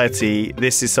anxiety,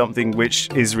 this is something which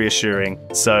is reassuring.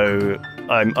 So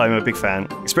I'm a big fan.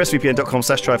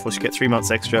 ExpressVPN.com/Triforce. You get 3 months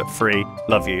extra free.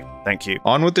 Love you. Thank you.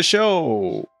 On with the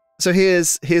show. So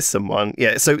here's someone.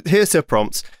 Yeah. So here's her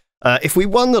prompts. If we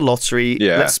won the lottery,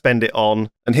 let's spend it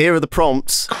on. And here are the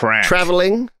prompts: crack,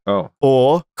 traveling,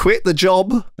 or quit the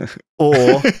job,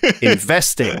 or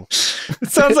investing. It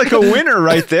sounds like a winner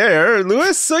right there,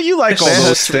 Lewis. So you like all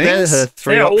those things?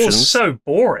 They're all so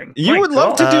boring. You would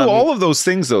love to do all of those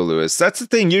things, though, Lewis. That's the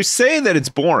thing. You say that it's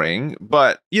boring,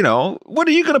 but you know, what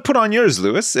are you going to put on yours,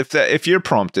 Lewis? If you're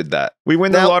prompted that we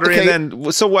win the lottery, and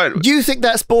then so what? You think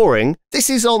that's boring?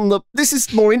 This is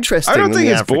more interesting. I don't think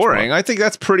it's boring. I think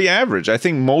that's pretty average. I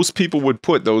think most people would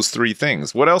put those 3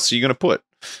 things. What else are you going to put?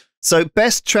 So,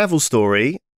 best travel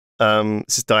story.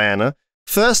 This is Diana.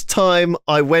 First time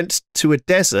I went to a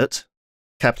desert,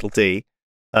 capital D,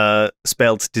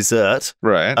 spelled dessert.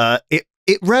 Right.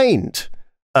 It rained.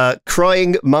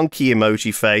 Crying monkey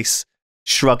emoji face.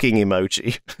 Shrugging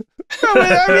emoji.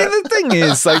 I mean, the thing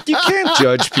is, like, you can't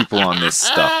judge people on this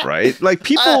stuff, right? Like,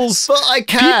 people's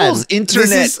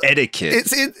internet etiquette.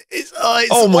 It's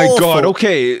oh my awful. God.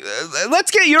 Okay,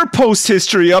 let's get your post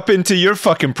history up into your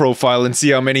fucking profile and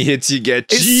see how many hits you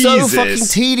get. It's Jesus. so fucking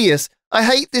tedious. I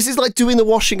hate this. Is like doing the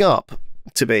washing up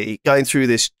to me, trawling through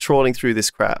this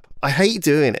crap. I hate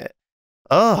doing it.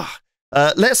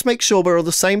 Let's make sure we're on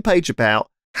the same page about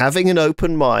having an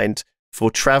open mind for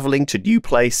traveling to new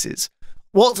places.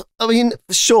 What? I mean,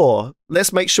 sure.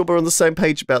 Let's make sure we're on the same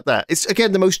page about that. It's,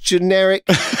 again, the most generic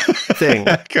thing.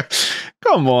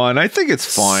 Come on. I think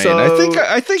it's fine. So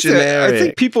I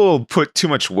think people put too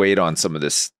much weight on some of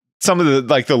this. Some of the,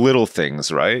 like, the little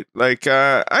things, right? Like,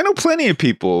 I know plenty of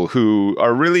people who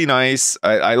are really nice.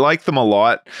 I like them a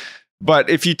lot. But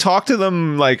if you talk to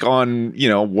them, like, on, you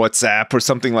know, WhatsApp or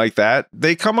something like that,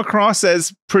 they come across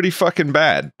as pretty fucking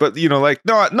bad. But, you know, like,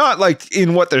 not like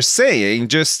in what they're saying,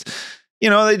 just, you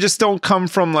know, they just don't come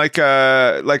from they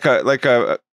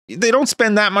don't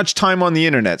spend that much time on the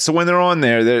internet. So when they're on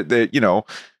there, they're you know,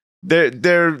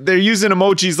 they're using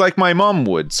emojis like my mom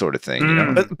would, sort of thing. You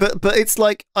know? But it's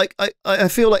like I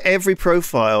feel like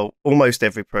almost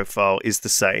every profile is the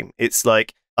same. It's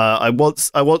like, I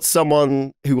want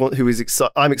someone who is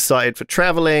excited. I'm excited for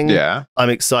traveling. Yeah, I'm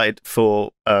excited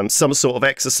for some sort of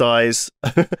exercise,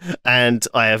 and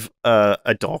I have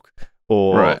a dog,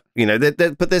 or you know.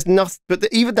 But there's nothing. But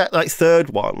even that, like, third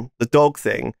one, the dog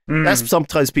thing, that's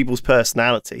sometimes people's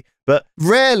personality. But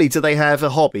rarely do they have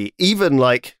a hobby, even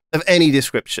like of any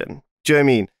description. Do you know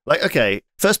what I mean? Like, okay,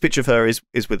 first picture of her is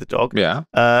with the dog. Yeah.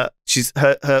 She's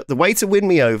the way to win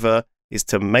me over is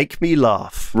to make me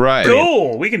laugh. Right.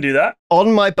 Cool. We can do that.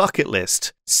 On my bucket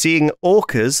list, seeing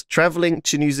orcas, traveling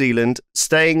to New Zealand,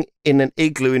 staying in an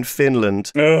igloo in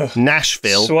Finland,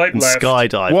 Nashville, and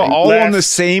skydiving. Well, all on the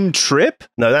same trip?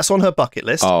 No, that's on her bucket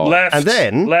list. Oh. Left. And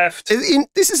then,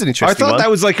 this is an interesting one. I thought that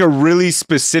was like a really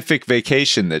specific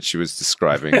vacation that she was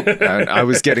describing. And I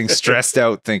was getting stressed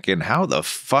out thinking, how the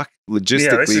fuck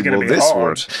logistically will this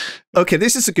work? Okay,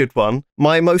 this is a good one.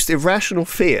 My most irrational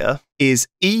fear is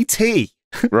E.T.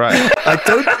 Right. I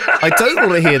don't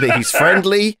want to hear that he's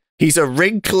friendly, He's a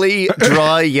wrinkly,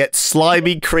 dry, yet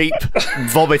slimy creep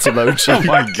vomit emoji. Oh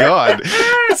my god.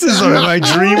 This is my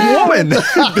dream woman.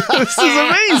 This is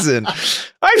amazing.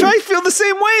 I feel the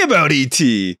same way about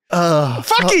E.T.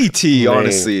 Fuck E.T.,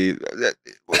 honestly.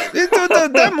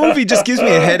 That movie just gives me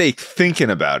a headache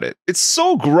thinking about it. It's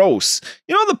so gross.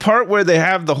 You know the part where they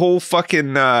have the whole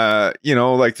fucking, like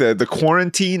the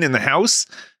quarantine in the house?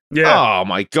 Yeah. Oh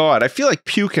my god, I feel like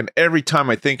puking every time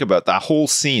I think about that whole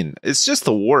scene. It's just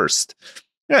the worst.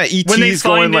 Yeah, E.T.'s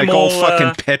going like all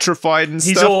fucking petrified and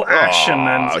he's stuff. all ashen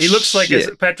and he looks like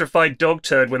a petrified dog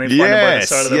turd when they find him by the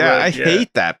side of the road. I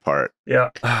hate that part.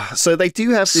 Yeah. So they do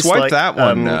have this. Swipe that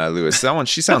one, Lewis. That one,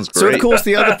 she sounds great. So of course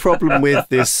the other problem with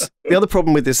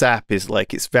this app is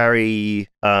like it's very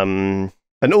and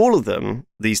all of them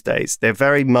these days they're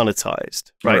very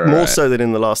monetized, right? More so than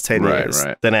in the last 10 years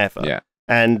than ever. Yeah.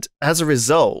 And as a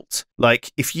result,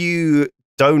 like if you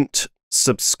don't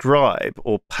subscribe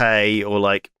or pay or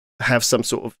like have some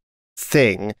sort of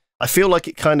thing, I feel like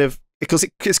it kind of, because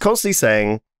it's constantly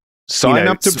saying sign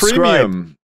up to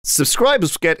premium.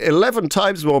 Subscribers get 11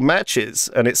 times more matches,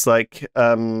 and it's like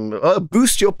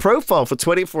boost your profile for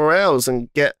 24 hours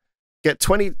and get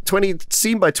 20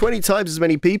 seen by 20 times as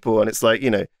many people, and it's like,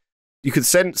 you could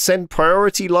send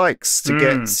priority likes to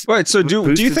get right. So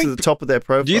do you think to the top of their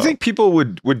profile? Do you think people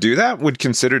would do that? Would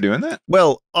consider doing that?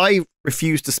 Well, I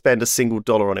refuse to spend a single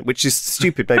dollar on it, which is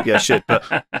stupid. Maybe I should,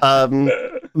 but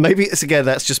maybe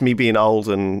that's just me being old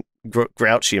and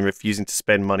grouchy and refusing to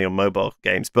spend money on mobile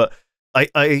games. But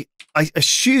I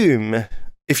assume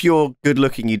if you're good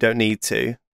looking, you don't need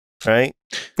to, right?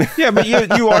 Yeah, but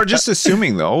you are just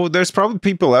assuming though. There's probably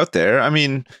people out there. I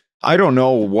mean, I don't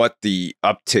know what the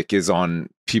uptick is on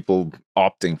people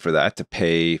opting for that to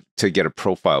pay to get a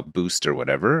profile boost or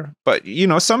whatever. But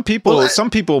some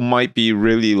people might be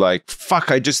really like, fuck,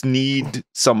 I just need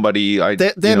somebody.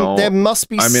 There must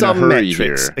be some metrics,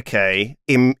 here. Okay,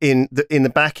 in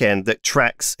the back end that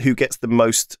tracks who gets the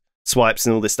most swipes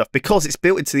and all this stuff, because it's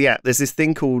built into the app. There's this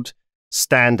thing called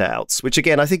standouts, which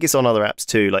again I think it's on other apps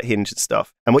too, like Hinge and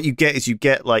stuff. And what you get is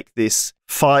like this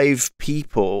 5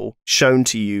 people shown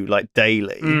to you like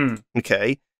daily,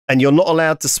 okay, and you're not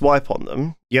allowed to swipe on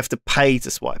them. You have to pay to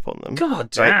swipe on them. God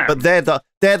damn! Right? But they're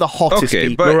the hottest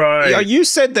people. But you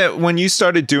said that when you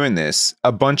started doing this,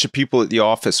 a bunch of people at the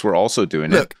office were also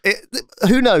doing it. Look,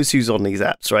 who knows who's on these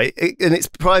apps, right? And it's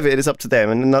private. It's up to them,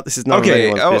 and this is not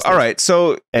anyone's business. All right.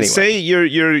 So anyway. Say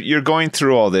you're going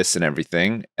through all this and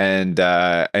everything, and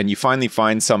you finally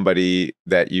find somebody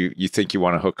that you think you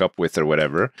want to hook up with or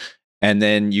whatever. And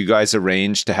then you guys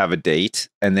arrange to have a date,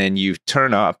 and then you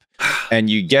turn up and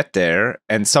you get there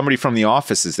and somebody from the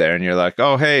office is there and you're like,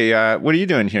 oh, hey, what are you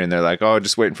doing here? And they're like, oh,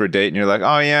 just waiting for a date. And you're like,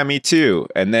 oh, yeah, me too.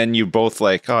 And then you both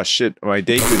like, oh, shit, my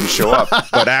date didn't show up.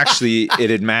 But actually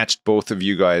it had matched both of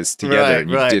you guys together and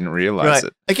you didn't realize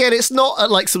it. Again, it's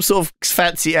not like some sort of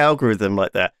fancy algorithm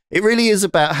like that. It really is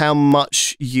about how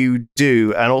much you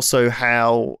do, and also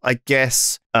how, I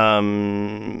guess,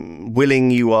 willing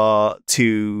you are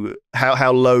to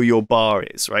how low your bar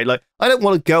is, right? Like, I don't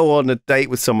want to go on a date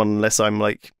with someone unless I'm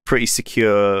like pretty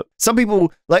secure. Some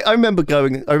people, like, I remember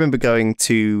going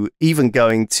to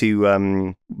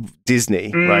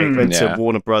Disney, right? Went to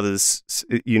Warner Brothers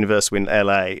Universal in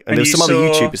LA, and there were some other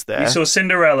YouTubers there. You saw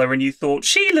Cinderella and you thought,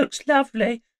 she looks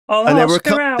lovely. And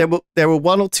there were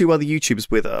 1 or 2 other YouTubers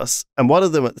with us, and one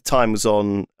of them at the time was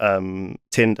on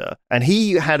Tinder, and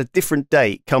he had a different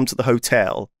date come to the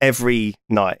hotel every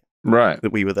night that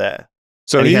we were there.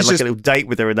 So and he had like a little date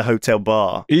with her in the hotel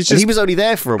bar. And he was only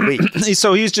there for a week.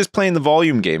 So he's just playing the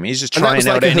volume game. He's just trying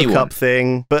out anyone. A hookup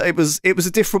thing, but it was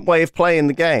a different way of playing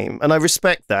the game, and I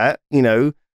respect that.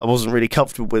 I wasn't really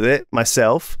comfortable with it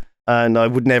myself, and I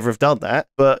would never have done that.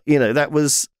 But that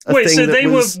was. Wait, so they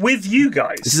were with you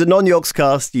guys? This is a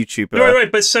non-Yogscast YouTuber.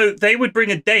 Right, but so they would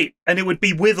bring a date and it would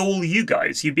be with all you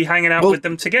guys. You'd be hanging out with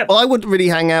them together. Well, I wouldn't really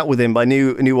hang out with him, but I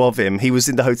knew of him. He was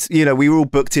in the hotel, we were all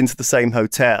booked into the same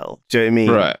hotel. Do you know what I mean?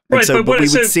 Right. And so we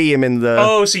would see him in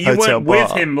the so you weren't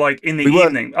with him like in the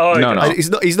evening? Oh, no.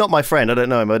 He's not my friend. I don't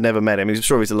know him. I'd never met him. I'm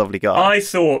sure he's a lovely guy. I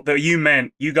thought that you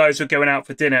meant you guys were going out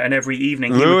for dinner and every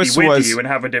evening he would be with you and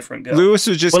have a different girl. Lewis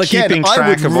was just keeping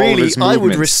track of all of his movements. I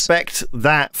would respect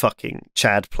that fucking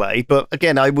Chad play, but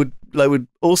again, I would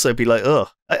also be like, ugh.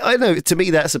 I know, to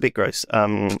me that's a bit gross.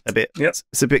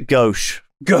 It's a bit gauche.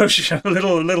 Gauche, a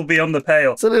little beyond the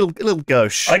pale. It's a little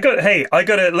gauche.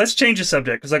 Let's change the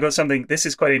subject because I got something. This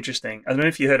is quite interesting. I don't know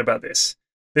if you heard about this.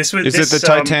 Is it the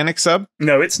Titanic sub?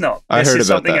 No, it's not. I heard about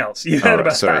something that. else. You heard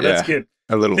about that. That's good.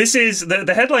 A little. This is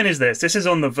the headline is this. This is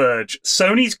on The Verge.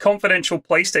 Sony's confidential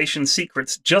PlayStation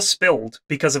secrets just spilled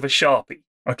because of a Sharpie.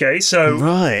 Okay, so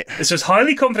Right. this is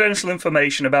highly confidential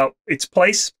information about its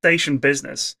PlayStation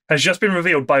business has just been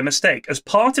revealed by mistake. As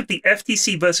part of the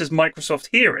FTC versus Microsoft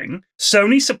hearing,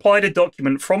 Sony supplied a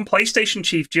document from PlayStation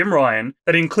chief Jim Ryan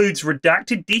that includes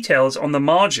redacted details on the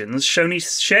margins Sony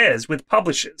shares with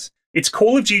publishers, its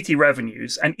Call of Duty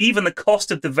revenues, and even the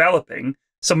cost of developing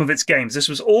some of its games. This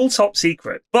was all top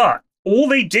secret, but all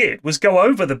they did was go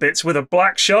over the bits with a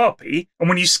black Sharpie, and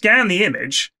when you scan the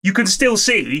image, you can still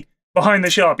see behind the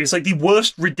Sharpie. It's like the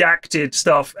worst redacted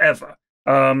stuff ever.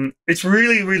 It's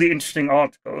really, really interesting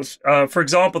articles. For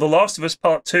example, The Last of Us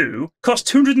Part 2 cost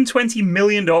 $220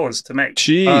 million to make.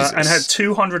 Jesus. And had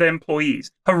 200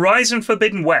 employees. Horizon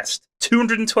Forbidden West,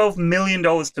 $212 million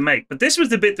to make. But this was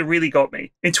the bit that really got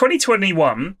me. In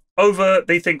 2021, over,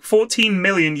 they think, 14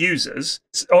 million users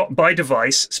by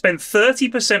device spent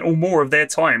 30% or more of their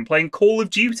time playing Call of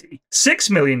Duty. 6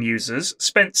 million users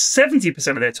spent 70%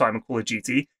 of their time on Call of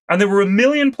Duty, and there were 1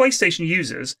 million PlayStation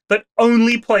users that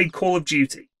only played Call of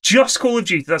Duty. Just Call of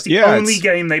Duty. That's the only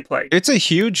game they played. It's a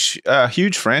huge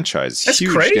franchise. That's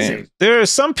huge crazy. Game. There are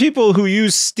some people who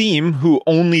use Steam who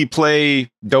only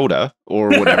play Dota or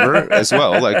whatever as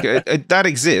well. Like that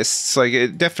exists. Like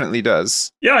it definitely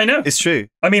does. Yeah, I know. It's true.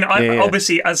 I mean,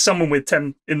 obviously, as someone with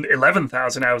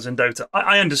 11,000 hours in Dota,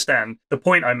 I understand the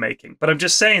point I'm making. But I'm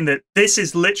just saying that this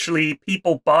is literally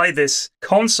people buy this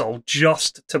console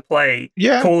just to play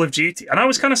Call of Duty. And I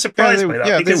was kind of surprised by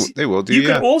that because they will do. You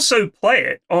could also play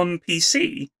it on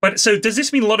PC. But so does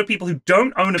this mean a lot of people who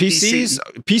don't own a PC?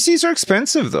 PCs are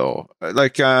expensive though.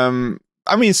 Like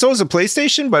I mean, so is a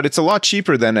PlayStation, but it's a lot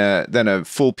cheaper than a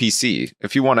full PC.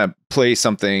 If you want to play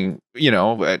something, you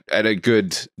know, at a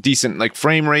good, decent like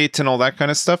frame rate and all that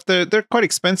kind of stuff, they're quite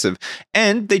expensive,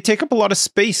 and they take up a lot of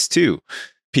space too.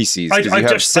 PCs, because you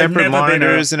have separate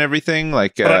monitors and everything.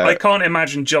 Like, but I can't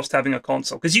imagine just having a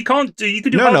console because you could do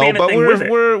no, but with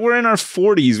it. we're in our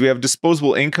 40s. We have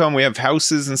disposable income. We have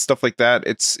houses and stuff like that.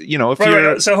 It's, you know, if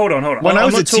you're right. So hold on. When I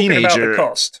was a teenager,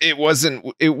 cost. it was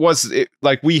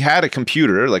like we had a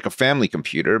computer, like a family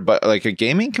computer, but like a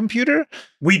gaming computer,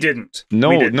 we didn't.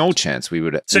 No chance we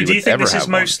would. So do you think this is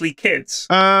mostly kids?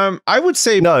 I would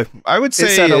say no. I would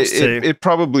say it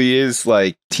probably is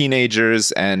like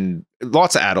teenagers and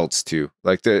lots of adults too.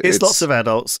 Like it's lots of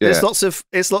adults. Yeah.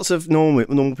 It's lots of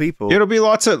normal people. It'll be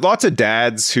lots of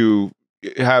dads who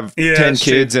have 10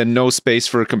 kids and no space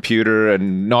for a computer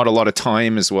and not a lot of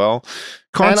time as well.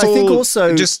 Console, and I think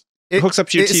also just hooks up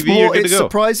to your TV. You're good to go. It's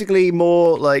surprisingly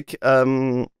more like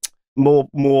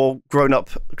more grown up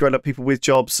people with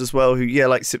jobs as well who,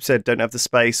 like Sip said, don't have the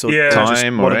space or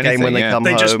time or anything. Game when they come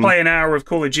home. They just play an hour of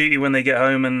Call of Duty when they get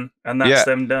home, and that's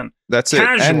them done. That's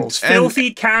casuals,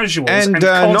 filthy casuals, and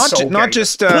not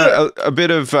just a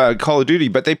bit of Call of Duty,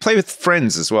 but they play with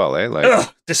friends as well. Like,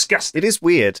 disgusting. It is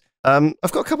weird. I've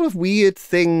got a couple of weird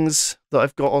things that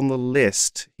I've got on the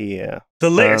list here. The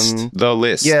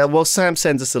list. Yeah. Well, Sam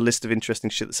sends us a list of interesting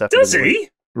shit that's happening. Does he?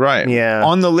 Right. Yeah.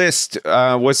 On the list,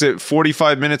 was it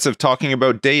 45 minutes of talking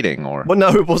about dating or? Well, no,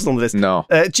 it wasn't on the list. No.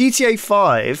 GTA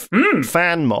 5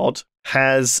 fan mod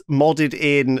has modded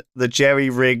in the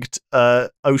jerry-rigged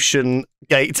Ocean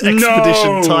Gate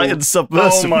Expedition Titan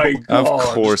submersible. Oh my god! Of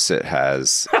course it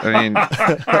has. I mean,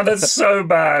 that's so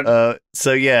bad.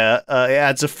 So yeah, it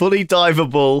adds a fully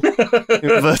diveable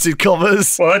inverted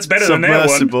commas. Well, that's better than that one.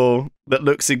 Submersible that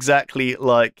looks exactly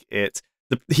like it.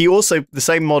 He also, the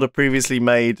same modder previously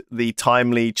made the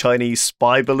timely Chinese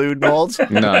spy balloon mod.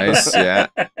 Nice, yeah.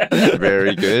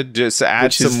 Very good. Just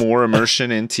add some more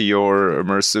immersion into your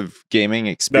immersive gaming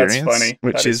experience. That's funny.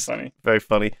 Which is funny. Very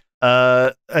funny.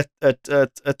 A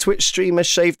Twitch streamer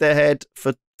shaved their head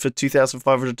for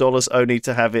 $2,500 only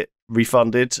to have it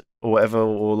refunded or whatever,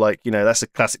 or like, you know, that's a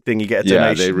classic thing. You get a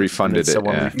donation. Yeah, they refunded it.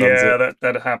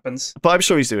 That happens. But I'm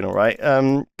sure he's doing all right.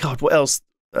 God, what else?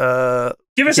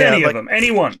 Give us any of them.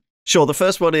 Anyone. Sure. The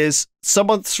first one is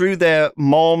someone threw their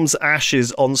mom's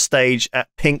ashes on stage at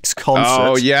Pink's concert.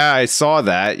 Oh, yeah, I saw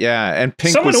that. Yeah. And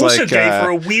Pink someone was also like, gave her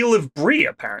a wheel of brie,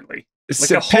 apparently.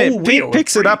 Like a whole wheel. Pink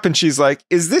picks it up and she's like,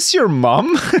 "Is this your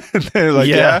mum?" They're like,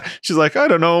 yeah. She's like, "I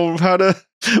don't know what to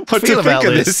think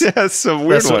of this." Yeah, it's a weird one.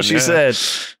 That's what she said.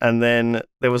 And then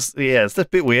there was, it's a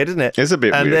bit weird, isn't it? It's a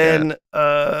bit weird. And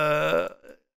then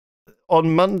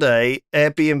on Monday,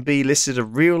 Airbnb listed a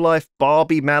real-life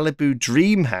Barbie Malibu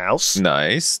dream house.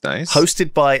 Nice.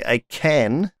 Hosted by a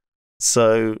Ken.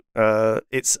 So I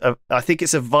think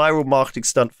it's a viral marketing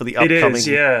stunt for the upcoming. It is,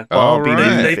 yeah. Barbie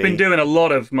movie. They've been doing a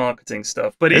lot of marketing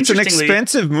stuff, but it's an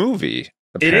expensive movie.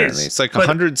 Apparently. It is. It's like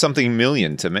 100-something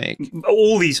million to make.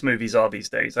 All these movies are these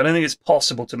days. I don't think it's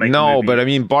possible to make. No, but I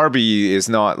mean, Barbie is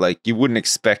not like, you wouldn't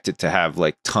expect it to have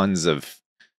like tons of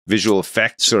visual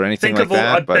effects or anything Think like of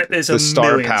all- I that. But bet there's the a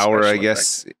star million power, I special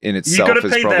guess, in You itself got to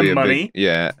is pay probably them a money. big,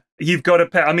 yeah. You've got to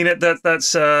pay. I mean,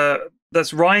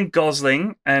 that's Ryan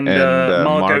Gosling and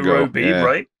Margot Robbie, yeah.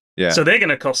 right? Yeah. So they're going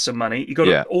to cost some money. You got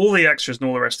Yeah. all the extras and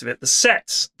all the rest of it, the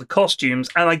sets, the costumes,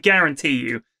 and I guarantee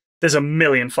you, there's a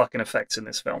million fucking effects in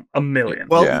this film. A million.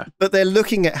 Well, Yeah. but they're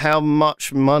looking at how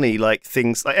much money, like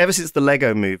things, like ever since the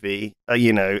Lego movie,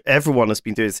 you know, everyone has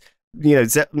been doing this. You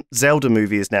know, Zelda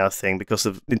movie is now a thing because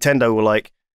of Nintendo were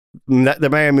like, the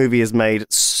Mario movie has made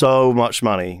so much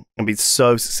money and been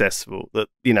so successful that,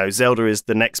 you know, Zelda is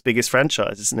the next biggest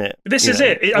franchise, isn't it? This You is know,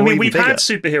 it. I or mean, even we've bigger. had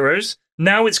superheroes.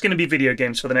 Now it's going to be video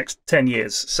games for the next 10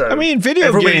 years. So I mean, video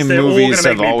everybody's- game they're all movies gonna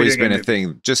have make a always video been a game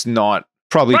thing, just not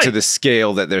probably to Right. the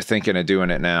scale that they're thinking of doing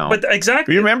it now. But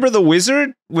exactly. You remember The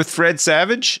Wizard with Fred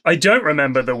Savage? I don't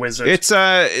remember The Wizard. It's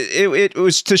it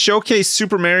was to showcase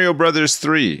Super Mario Brothers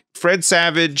 3. Fred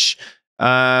Savage.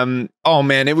 Oh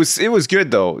man, it was good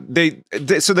though.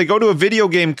 So they go to a video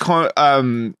game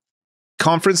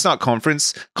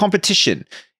competition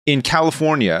in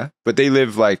California, but they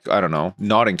live like, I don't know,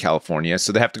 not in California,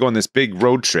 so they have to go on this big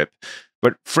road trip.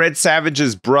 But Fred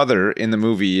Savage's brother in the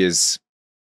movie is,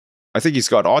 I think he's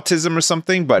got autism or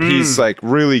something, but he's like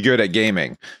really good at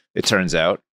gaming, it turns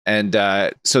out. And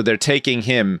so they're taking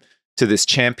him to this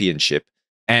championship,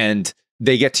 and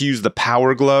they get to use the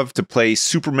Power Glove to play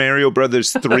Super Mario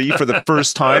Brothers 3 for the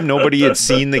first time. Nobody had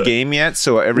seen the game yet,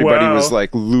 so everybody was Wow. like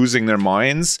losing their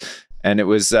minds. And it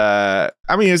was, I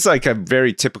mean, it's like a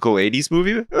very typical 80s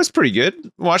movie. It was pretty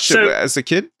good. Watched So, it as a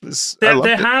kid. I There loved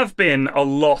it. have been a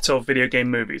lot of video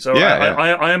game movies. All right? Yeah,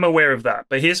 yeah. I am aware of that.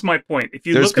 But here's my point. If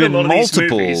you There's look at a been lot of these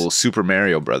multiple movies, Super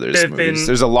Mario Brothers there've movies. been-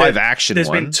 There's a live action there's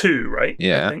one. been two, right?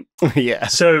 Yeah. I think. Yeah.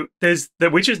 So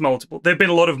which is multiple. There've been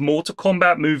a lot of Mortal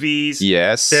Kombat movies.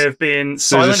 Yes. There have been There's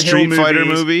Silent a Street Hill Fighter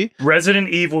movies, movie. Resident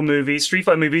Evil movies, Street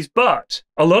Fighter movies, but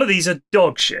a lot of these are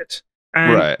dog shit.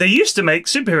 And Right. they used to make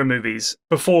superhero movies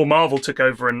before Marvel took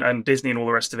over and Disney and all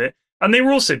the rest of it. And they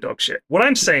were also dog shit. What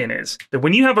I'm saying is that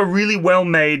when you have a really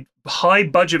well-made,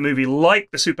 high-budget movie like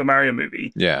the Super Mario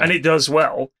movie, Yeah. and it does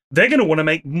well, they're going to want to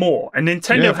make more. And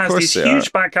Nintendo Yeah, of has course this they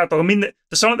huge back catalog. I mean,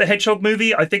 the Sonic the Hedgehog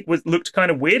movie, I think, looked kind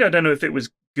of weird. I don't know if it was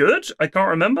good. I can't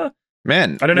remember.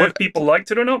 Man. I don't know what- if people liked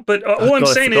it or not, but all Oh, I'm God,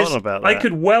 I've saying is, forgotten about I that.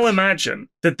 could well imagine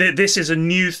that this is a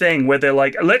new thing where they're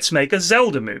like, let's make a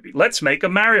Zelda movie, let's make a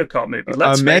Mario Kart movie,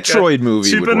 let's a make Metroid a movie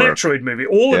Super would work. Metroid movie,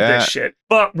 all Yeah. of this shit,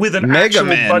 but with an Mega actual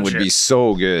Man budget. would be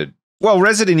so good. Well,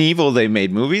 Resident Evil, they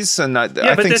made movies, and I but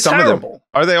think they're some of them terrible.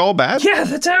 are they all bad? Yeah,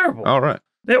 they're terrible. All right.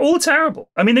 They're all terrible.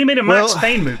 I mean, they made a Max Well-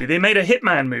 Payne movie, they made a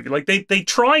Hitman movie. Like they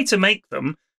try to make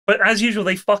them, but as usual,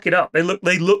 they fuck it up. They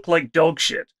look like dog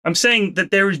shit. I'm saying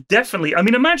that there is definitely. I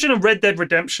mean, imagine a Red Dead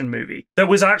Redemption movie that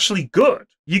was actually good.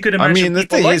 You could I imagine mean, the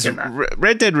people thing liking is, that.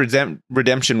 Red Dead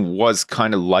Redemption was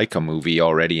kind of like a movie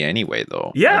already, anyway.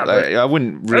 Though, Yeah, but I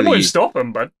wouldn't I really. wouldn't stop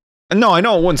them, but No, I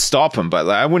know it wouldn't stop him, but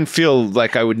I wouldn't feel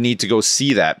like I would need to go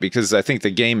see that because I think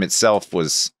the game itself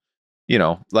was, you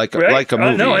know, like right? a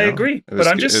movie. No, I you know? agree. It was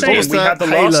But I'm good- just it was saying, was we that had The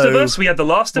Last of Halo- Us. We had The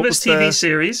Last of what Us was TV the-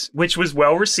 series, which was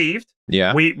well received.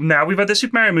 Yeah. Now we've had the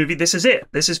Super Mario movie. This is it.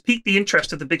 This has piqued the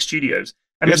interest of the big studios.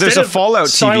 And Yeah, there's instead a of Fallout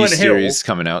TV Silent Hill- series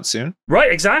coming out soon.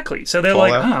 Right, exactly. So they're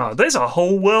Fallout. like, there's a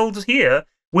whole world here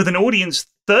with an audience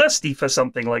thirsty for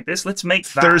something like this. Let's make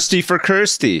that. Thirsty for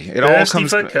Kirsty. It all Thirsty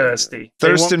comes for Kirsty. They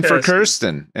want Thirsting for Kirsty.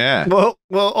 Kirsten. Yeah.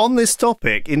 Well, on this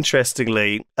topic,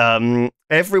 interestingly,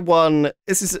 everyone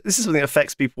this is something that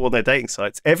affects people on their dating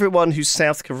sites. Everyone who's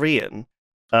South Korean,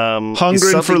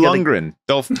 Hungering for Lundgren.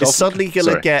 is suddenly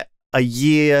going to get a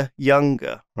year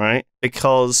younger, right?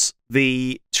 Because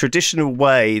the traditional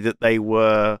way that they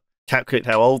were calculate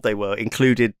how old they were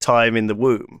included time in the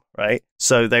womb, right?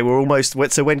 So they were almost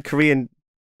so when Korean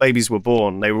babies were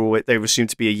born, they were assumed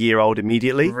to be a year old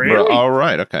immediately. Really? All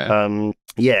right. Okay.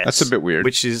 Yes, That's a bit weird.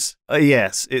 Which is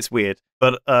yes, it's weird,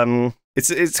 but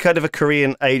it's kind of a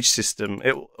Korean age system.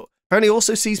 It apparently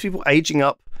also sees people aging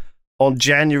up on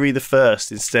January the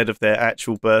 1st instead of their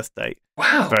actual birth date.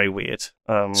 Wow. Very weird.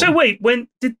 So wait, when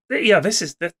did? Yeah,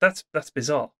 that's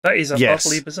bizarre. That is Yes.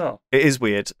 utterly bizarre. It is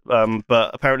weird,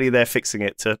 but apparently they're fixing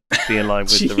it to be in line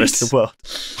with the rest of the world.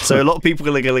 So a lot of people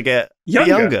are going to get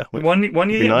younger. One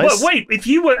year. Be nice. Well, wait, if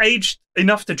you were aged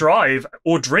enough to drive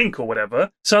or drink or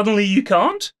whatever, suddenly you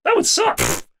can't. That would suck.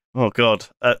 Oh God,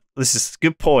 this is a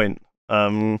good point.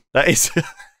 That is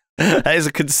that is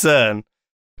a concern.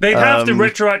 They'd have to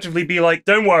retroactively be like,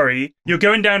 "Don't worry, you're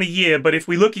going down a year, but if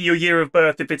we look at your year of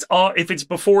birth, if it's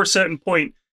before a certain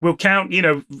point, we'll count. You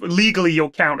know, legally,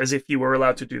 you'll count as if you were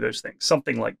allowed to do those things,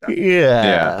 something like that."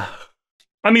 Yeah.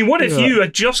 I mean, what if you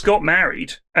had just got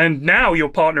married and now your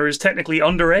partner is technically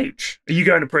underage? Are you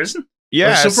going to prison?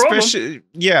 Yeah, especially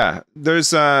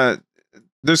there's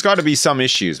got to be some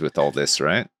issues with all this,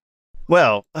 right?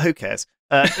 Well, who cares?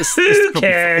 Who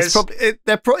cares?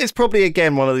 It's probably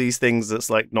again one of these things that's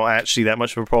like not actually that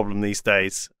much of a problem these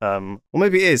days. Or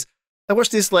maybe it is. I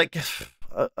watched this I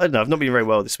don't know. I've not been very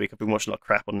well this week. I've been watching a lot of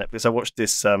crap on Netflix. I watched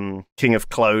this King of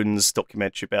Clones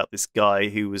documentary about this guy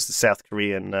who was the South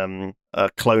Korean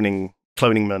cloning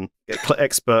man,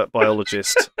 expert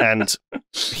biologist, and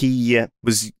he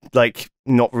was like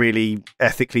not really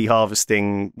ethically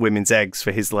harvesting women's eggs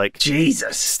for his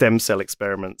Jesus stem cell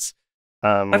experiments.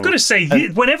 I've got to say,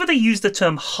 whenever they use the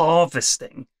term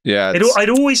harvesting, it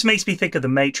always makes me think of The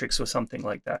Matrix or something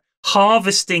like that.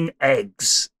 Harvesting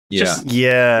eggs. It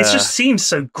just seems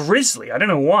so grisly. I don't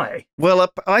know why.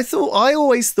 Well, I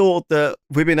always thought that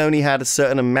women only had a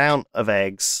certain amount of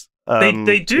eggs.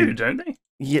 They do, don't they?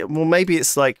 Yeah, well, maybe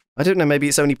it's I don't know, maybe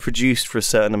it's only produced for a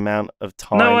certain amount of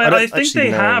time. No, I think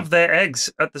they have their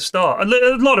eggs at the start.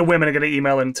 A lot of women are going to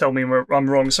email and tell me I'm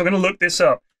wrong, so I'm going to look this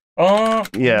up. Are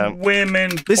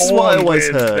women this is what I always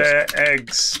with heard. their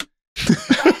eggs?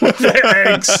 Their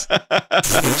eggs.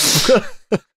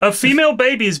 A female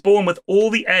baby is born with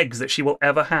all the eggs that she will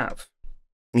ever have.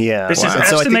 Yeah. This is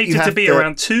estimated to be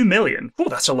around 2 million. Oh,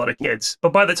 that's a lot of kids.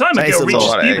 But by the time a girl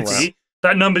reaches puberty,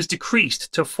 that number's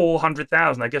decreased to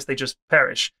 400,000. I guess they just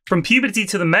perish. From puberty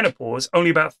to the menopause,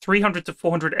 only about 300 to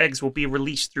 400 eggs will be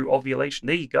released through ovulation.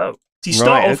 There you go. So you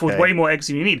start off with way more eggs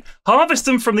than you need. Harvest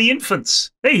them from the infants.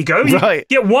 There you go. You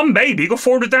get one baby, you got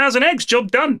 400,000 eggs.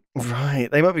 Job done. Right.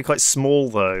 They might be quite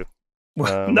small, though. No,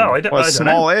 I don't. Well, I don't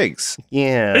small know. eggs.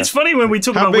 Yeah. It's funny when we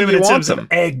talk about women in terms of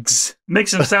eggs.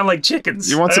 Makes them sound like chickens.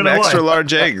 You want some extra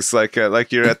large eggs, like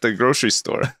you're at the grocery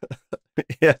store.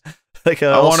 Yeah.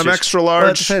 I want them extra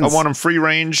large. I want them free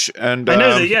range. And I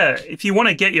know that. Yeah, if you want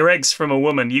to get your eggs from a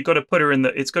woman, you got to put her in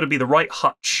it's got to be the right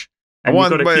hutch. And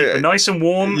you've got to keep it nice and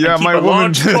warm. Yeah, and keep my a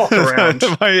large cock around.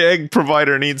 My egg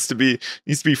provider needs to be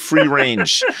free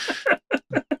range.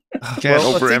 Can't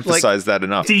overemphasize that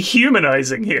enough.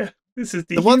 Dehumanizing here. This is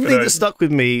the one thing that stuck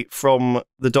with me from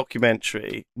the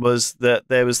documentary was that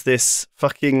there was this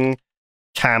fucking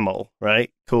camel,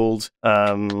 right? Called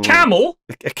Camel?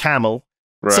 A camel.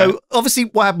 Right. So obviously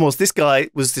what happened was this guy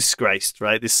was disgraced,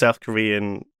 right? This South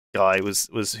Korean guy who's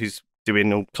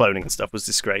doing all cloning and stuff was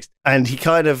disgraced. And he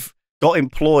kind of got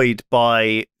employed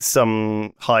by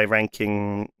some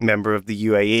high-ranking member of the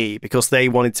UAE because they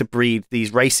wanted to breed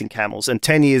these racing camels. And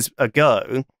 10 years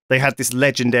ago, they had this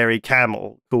legendary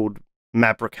camel called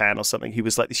Mabrakan or something. He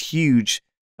was like this huge,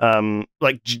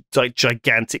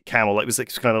 gigantic camel. It was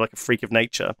kind of like a freak of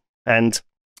nature. And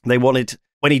they wanted,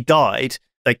 when he died,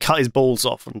 they cut his balls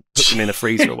off and put them in a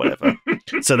freezer or whatever.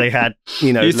 So they had,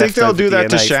 you know. You think they'll do that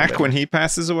to Shaq when he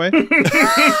passes away?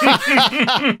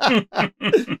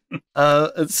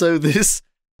 And so this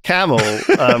camel,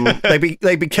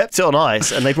 they kept it on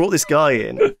ice, and they brought this guy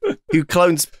in who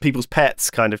clones people's pets,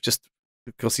 kind of just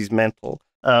because he's mental.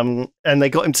 And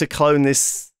they got him to clone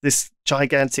this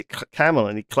gigantic camel,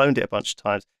 and he cloned it a bunch of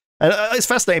times. And it's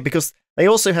fascinating because they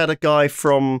also had a guy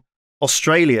from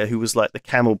Australia who was like the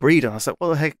camel breeder. And I was like, what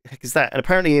the heck is that? And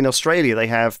apparently in Australia they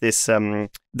have this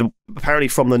apparently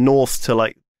from the north to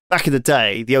back in the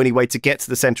day, the only way to get to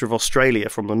the center of Australia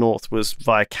from the north was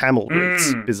via camel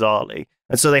routes, bizarrely.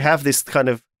 And so they have this kind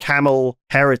of camel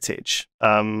heritage,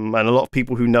 and a lot of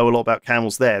people who know a lot about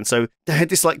camels there. And so they had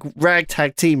this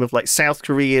ragtag team of South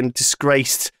Korean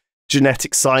disgraced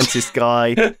genetic scientist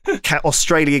guy,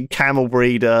 Australian camel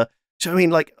breeder. Do you know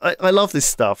what I mean? I love this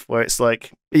stuff where it's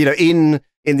in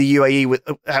the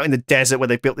UAE out in the desert where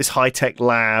they built this high tech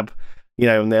lab,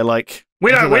 and they're like,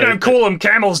 we don't call them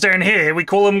camels down here. We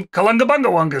call them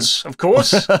Kalungabungawungas, of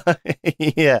course.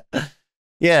 Yeah.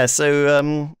 So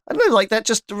I don't know, that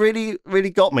just really, really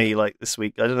got me this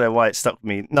week. I don't know why it stuck with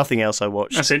me. Nothing else I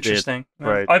watched. That's interesting.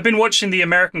 Right. I've been watching the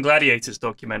American Gladiators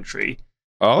documentary.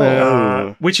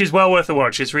 Which is well worth a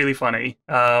watch. It's really funny.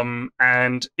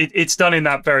 And it's done in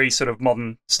that very sort of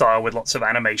modern style with lots of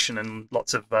animation and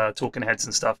lots of talking heads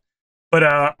and stuff. But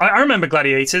I remember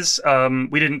Gladiators.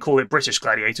 We didn't call it British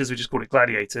Gladiators. We just called it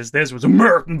Gladiators. Theirs was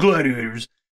American Gladiators.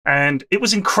 And it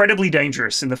was incredibly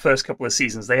dangerous in the first couple of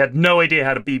seasons. They had no idea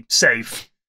how to be safe.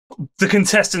 The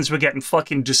contestants were getting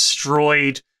fucking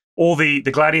destroyed. All the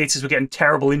gladiators were getting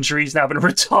terrible injuries and having to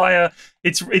retire.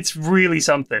 It's really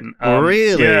something.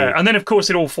 Really? Yeah. And then, of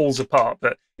course, it all falls apart.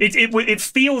 But it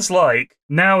feels like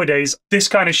nowadays this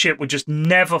kind of shit would just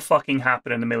never fucking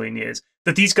happen in a million years.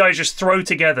 That these guys just throw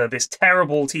together this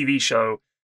terrible TV show.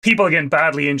 People are getting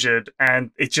badly injured,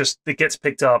 and it gets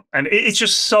picked up. And it's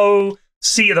just so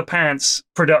seat of the pants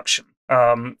production.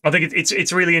 I think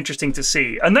it's really interesting to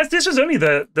see. And this was only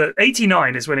the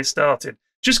 89 is when it started.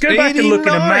 Just go back and look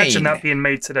and imagine that being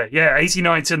made today. Yeah,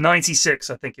 89 to 96,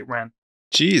 I think it ran.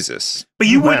 Jesus. But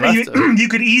you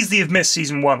could easily have missed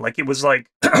season 1. Like it was it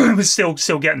was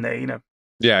still getting there, you know.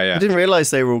 Yeah. I didn't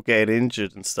realize they were all getting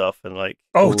injured and stuff, and like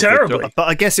terribly. But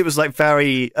I guess it was like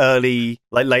very early,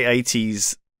 like late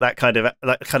 80s. That kind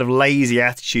of lazy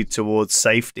attitude towards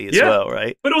safety as well,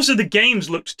 right? But also the games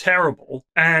looked terrible,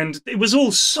 and it was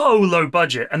all so low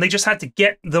budget, and they just had to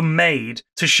get them made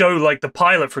to show, like the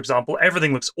pilot, for example.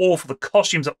 Everything looks awful. The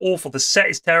costumes are awful. The set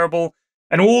is terrible.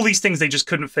 And all these things they just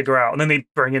couldn't figure out. And then they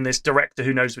bring in this director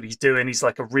who knows what he's doing. He's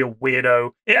like a real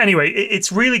weirdo. Anyway,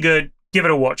 it's really good. Give it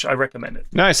a watch. I recommend it.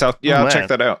 Nice. I'll check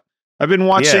that out. I've been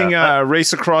watching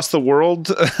Race Across the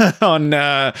World on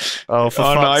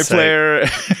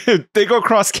iPlayer. They go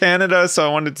across Canada, so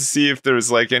I wanted to see if there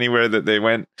was like anywhere that they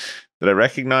went that I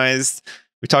recognized.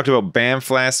 We talked about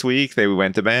Banff last week. We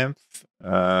went to Banff. It's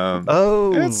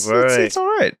all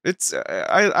right. It's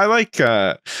I like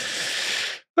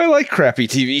crappy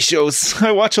TV shows.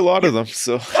 I watch a lot of them.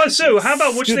 So how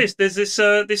about watch this? There's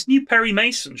this new Perry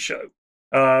Mason show.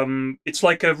 It's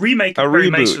like a remake of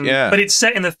Perry Mason, but it's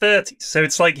set in the 30s. So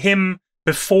it's like him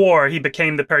before he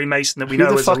became the Perry Mason that we know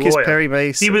as a lawyer. Who the fuck is Perry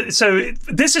Mason?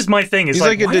 This is my thing. He's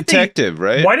like a detective,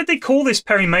 right? Why did they call this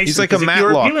Perry Mason? He's like a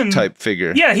Matlock type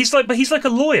figure. Yeah, he's like a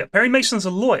lawyer. Perry Mason's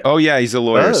a lawyer. Oh yeah, he's a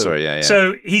lawyer. Sorry, yeah.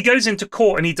 So he goes into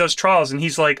court and he does trials, and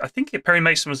he's like, I think Perry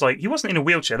Mason was like, he wasn't in a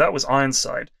wheelchair. That was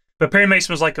Ironside. But Perry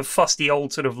Mason was like a fusty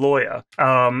old sort of lawyer.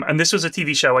 And this was a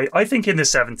TV show, I think in the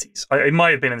 70s. It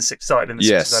might have been in the 60s, started in the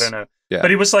 60s, I don't know. Yeah.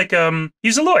 But it was like,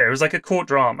 he's a lawyer. It was like a court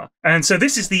drama. And so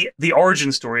this is the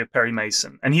origin story of Perry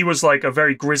Mason. And he was like a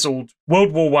very grizzled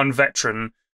World War I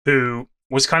veteran who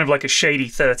was kind of like a shady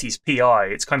 30s PI.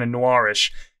 It's kind of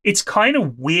noirish. It's kind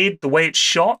of weird the way it's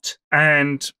shot,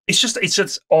 and it's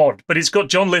just odd. But it's got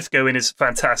John Lithgow in, is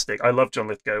fantastic. I love John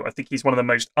Lithgow. I think he's one of the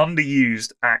most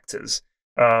underused actors.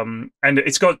 And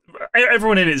it's got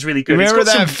everyone in it is really good. Remember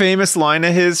that famous line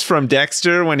of his from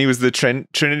Dexter when he was the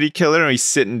Trinity killer and he's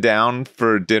sitting down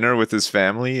for dinner with his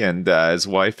family and his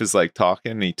wife is like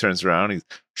talking and he turns around and he's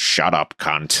shut up,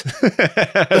 cunt.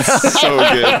 So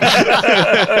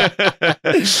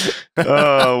good.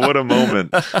 Oh, what a moment.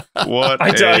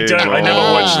 I never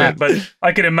watched it, but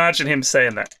I can imagine him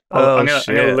saying that. I'm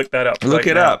gonna look that up. Look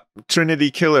it up. Trinity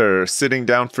killer sitting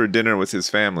down for dinner with his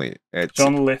family. It's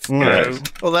John Lithgow.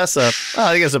 Well, I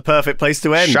think it's a perfect place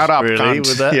to end. Shut up, really, cunt.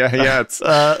 with that. Yeah. It's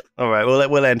all right,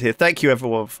 we'll end here. Thank you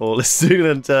everyone for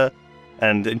listening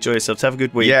and enjoy yourselves. Have a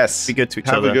good week. Yes. Be good to each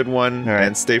other. Have a good one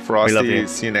and stay frosty.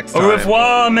 See you next time. Au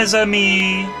revoir, mes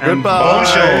amis. Goodbye. And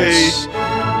bonjour.